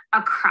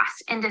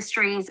across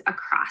industries,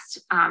 across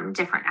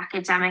different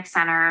academic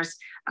centers,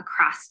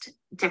 across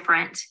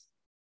different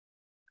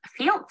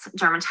fields: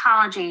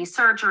 dermatology,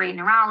 surgery,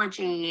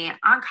 neurology,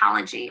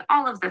 oncology,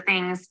 all of the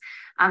things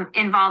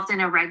involved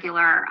in a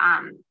regular,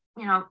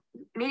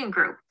 meeting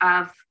group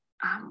of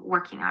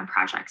working on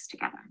projects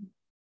together.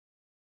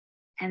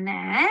 And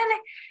then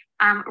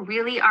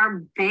really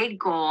our big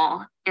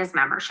goal is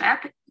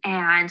membership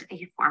and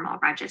a formal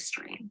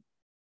registry.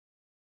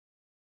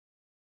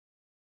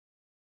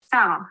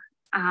 So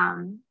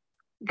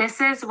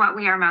this is what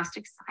we are most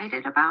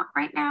excited about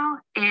right now,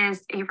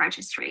 is a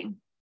registry.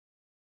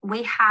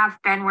 We have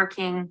been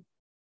working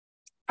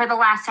for the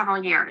last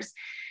several years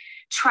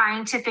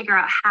trying to figure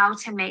out how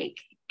to make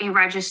a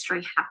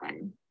registry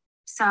happen.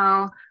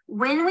 So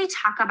when we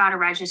talk about a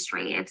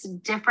registry, it's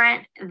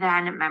different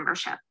than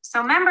membership.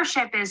 So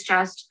membership is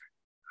just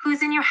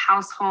who's in your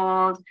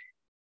household,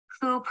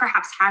 who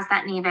perhaps has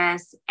that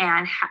Nevus,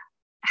 and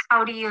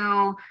how do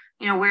you,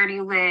 where do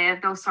you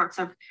live, those sorts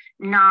of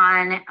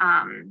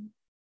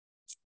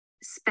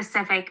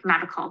non-specific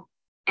medical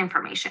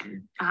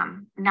information,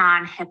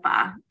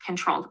 non-HIPAA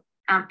controlled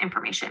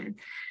information.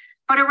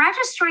 But a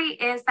registry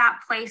is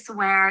that place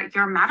where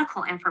your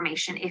medical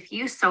information, if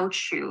you so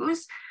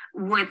choose,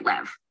 would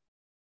live.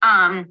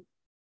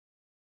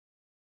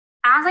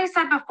 As I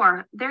said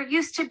before, there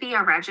used to be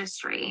a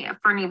registry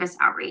for Nevus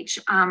Outreach.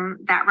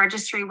 That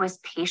registry was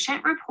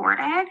patient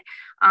reported,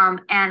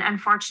 and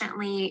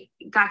unfortunately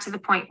got to the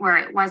point where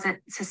it wasn't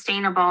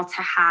sustainable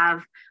to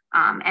have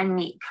and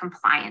meet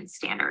compliance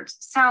standards.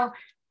 So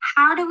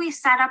how do we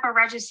set up a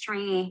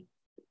registry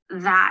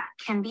that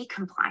can be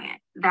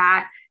compliant,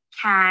 that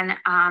can,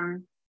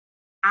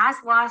 as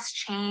laws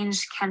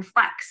change, can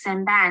flex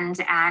and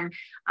bend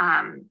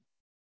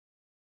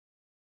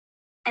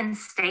and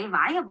stay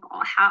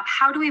viable?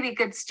 How do we be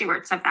good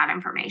stewards of that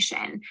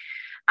information?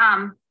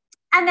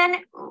 And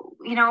then,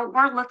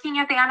 we're looking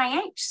at the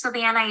NIH. So the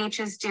NIH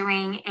is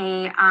doing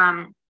a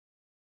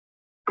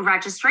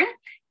registry.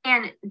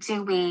 And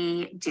do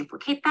we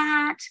duplicate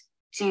that?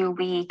 Do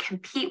we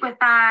compete with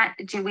that?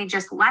 Do we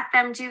just let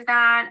them do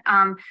that?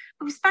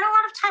 We've spent a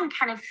lot of time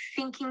kind of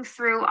thinking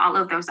through all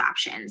of those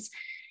options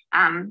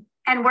and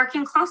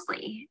working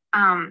closely.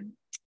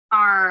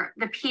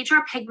 The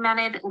Pedra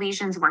Pigmented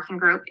Lesions Working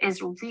Group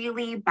has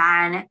really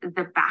been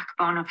the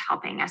backbone of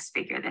helping us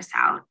figure this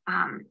out.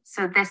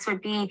 So this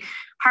would be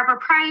Dr.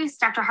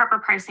 Harper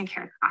Price and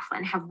Carrie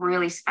Coughlin have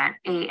really spent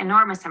an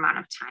enormous amount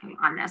of time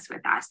on this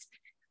with us.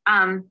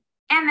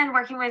 And then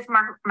working with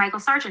Michael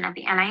Sargen at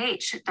the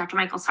NIH, Dr.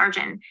 Michael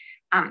Sargen.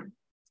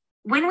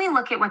 When we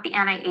look at what the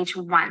NIH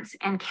wants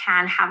and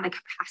can have the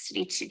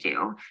capacity to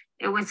do,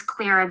 it was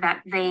clear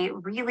that they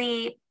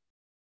really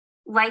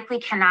likely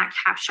cannot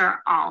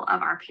capture all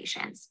of our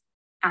patients.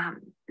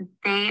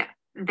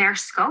 Their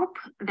scope,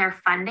 their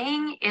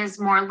funding is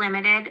more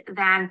limited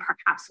than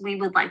perhaps we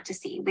would like to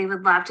see. We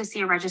would love to see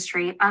a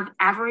registry of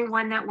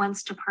everyone that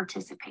wants to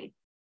participate.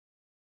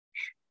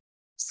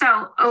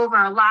 So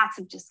over lots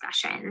of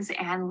discussions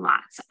and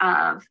lots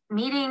of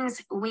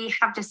meetings, we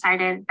have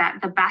decided that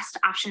the best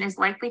option is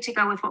likely to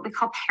go with what we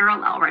call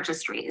parallel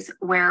registries,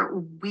 where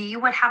we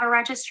would have a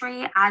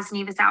registry as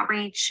Nevus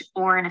Outreach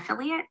or an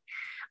affiliate,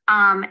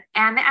 and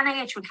the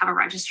NIH would have a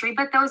registry,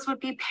 but those would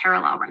be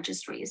parallel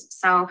registries.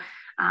 So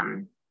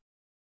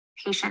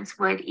patients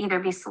would either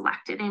be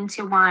selected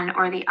into one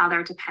or the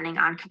other, depending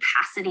on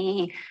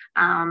capacity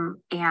and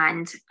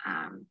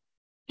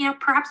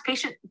perhaps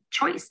patient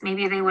choice.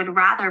 Maybe they would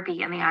rather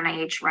be in the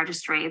NIH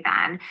registry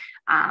than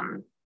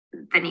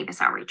the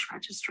Nevus Outreach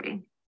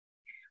registry.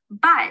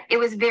 But it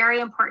was very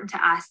important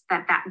to us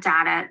that that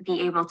data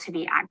be able to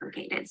be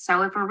aggregated.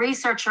 So if a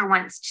researcher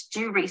wants to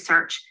do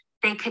research,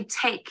 they could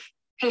take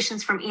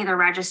patients from either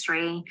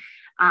registry,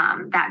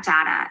 that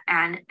data,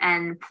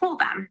 and pool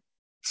them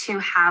to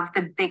have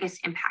the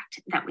biggest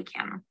impact that we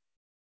can.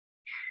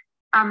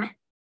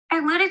 I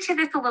alluded to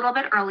this a little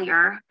bit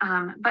earlier,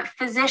 but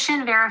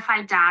physician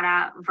verified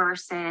data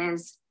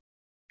versus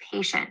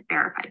patient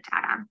verified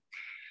data.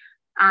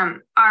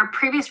 Our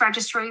previous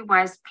registry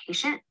was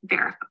patient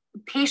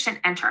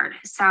entered.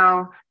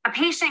 So a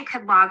patient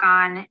could log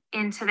on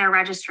into their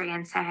registry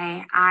and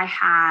say, I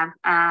have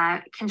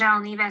a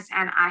congenital nevus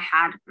and I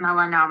had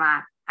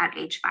melanoma at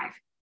age 5.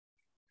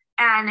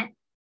 And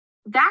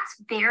that's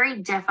very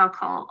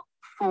difficult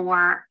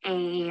for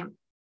a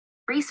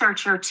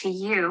researcher to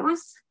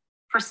use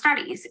for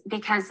studies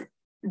because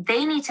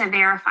they need to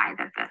verify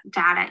that the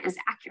data is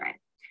accurate.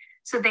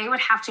 So they would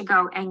have to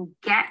go and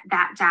get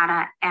that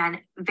data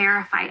and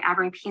verify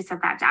every piece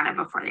of that data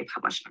before they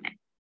publish on it.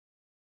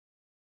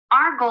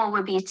 Our goal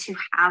would be to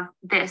have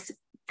this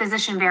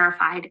physician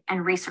verified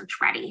and research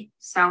ready.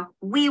 So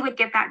we would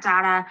get that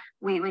data,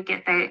 we would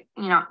get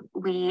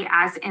we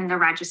as in the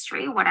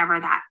registry, whatever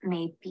that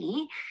may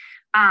be,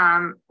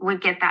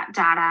 would get that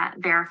data,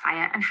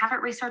 verify it, and have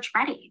it research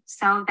ready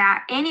so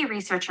that any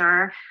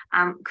researcher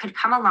could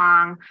come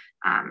along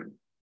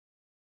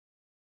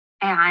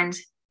and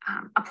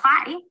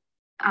apply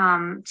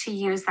to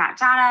use that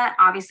data.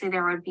 Obviously,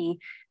 there would be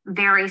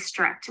very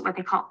strict, what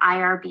they call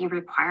IRB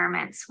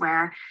requirements,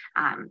 where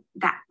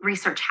that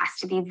research has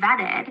to be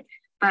vetted.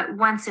 But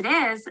once it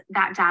is,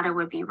 that data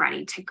would be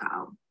ready to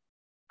go.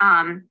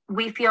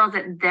 We feel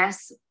that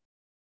this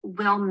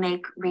will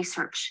make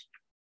research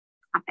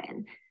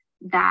happen,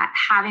 that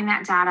having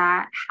that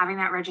data, having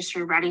that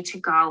registry ready to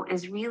go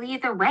is really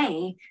the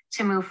way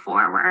to move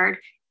forward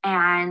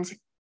and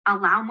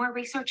allow more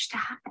research to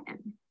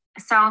happen.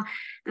 So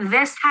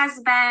this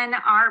has been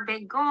our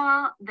big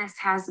goal. This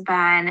has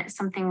been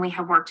something we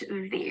have worked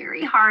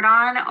very hard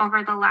on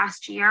over the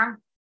last year,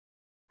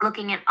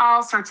 looking at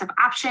all sorts of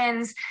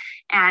options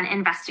and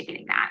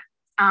investigating that.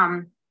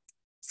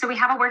 So we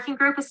have a working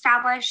group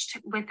established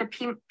with the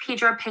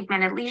Pedra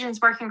Pigmented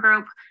Lesions Working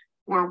Group.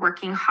 We're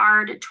working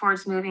hard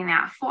towards moving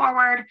that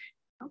forward.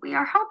 We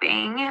are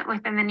hoping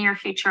within the near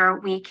future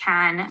we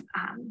can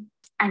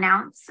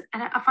announce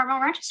a formal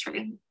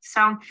registry.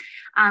 So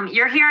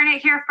you're hearing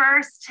it here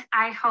first.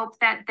 I hope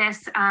that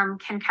this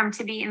can come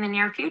to be in the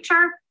near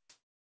future.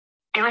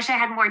 I wish I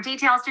had more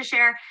details to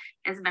share.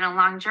 It's been a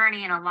long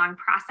journey and a long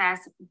process,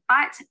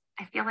 but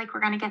I feel like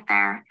we're going to get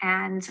there,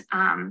 and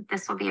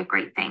this will be a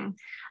great thing.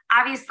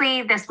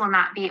 Obviously, this will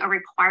not be a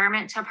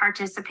requirement to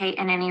participate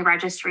in any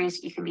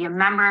registries. You can be a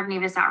member of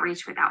Nevus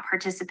Outreach without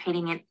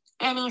participating in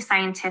any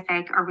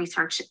scientific or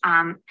research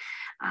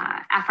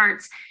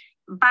efforts.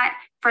 But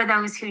for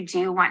those who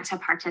do want to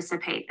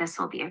participate, this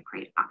will be a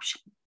great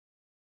option.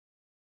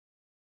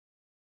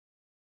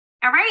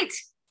 All right.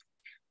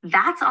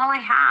 that's all I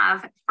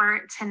have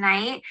for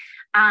tonight.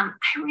 I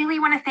really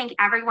want to thank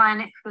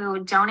everyone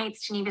who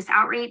donates to Nevus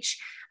Outreach.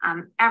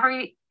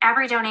 Every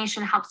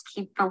donation helps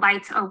keep the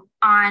lights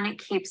on,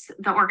 keeps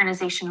the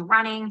organization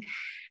running,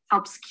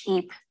 helps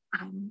keep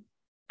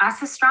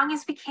us as strong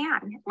as we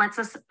can, lets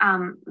us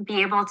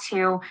be able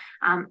to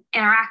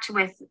interact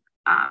with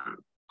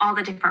all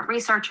the different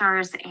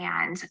researchers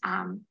and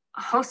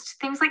host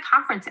things like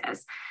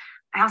conferences.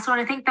 I also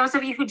want to thank those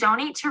of you who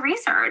donate to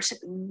research.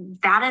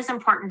 That is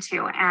important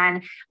too.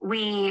 And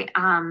we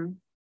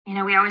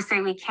always say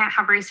we can't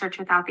have research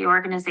without the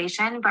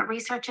organization, but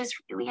research is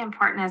really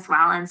important as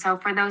well. And so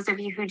for those of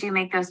you who do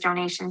make those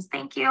donations,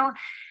 thank you.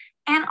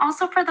 And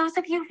also for those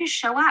of you who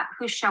show up,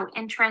 who show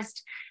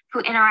interest,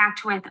 who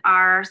interact with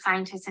our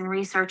scientists and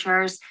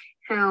researchers,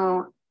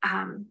 who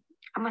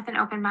come with an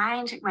open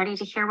mind, ready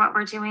to hear what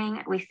we're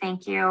doing, we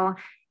thank you.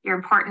 You're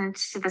important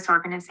to this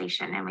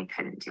organization and we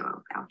couldn't do it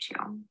without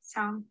you.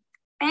 So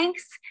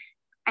thanks.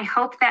 I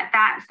hope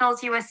that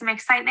fills you with some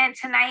excitement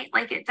tonight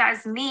like it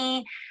does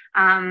me.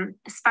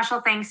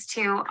 Special thanks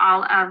to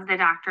all of the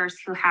doctors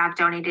who have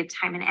donated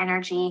time and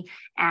energy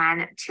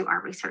and to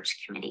our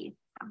research committee.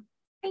 So,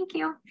 thank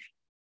you.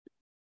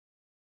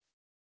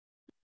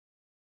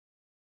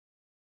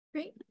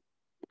 Great.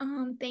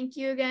 Thank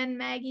you again,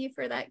 Maggie,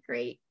 for that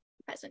great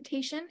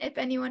presentation. If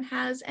anyone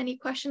has any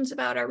questions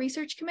about our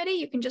research committee,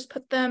 you can just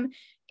put them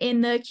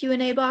in the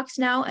Q&A box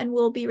now and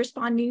we'll be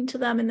responding to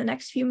them in the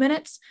next few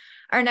minutes.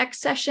 Our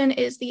next session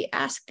is the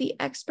Ask the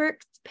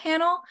Experts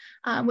panel,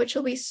 which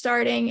will be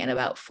starting in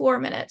about 4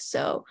 minutes.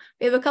 So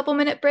we have a couple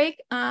minute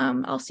break.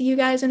 I'll see you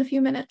guys in a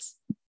few minutes.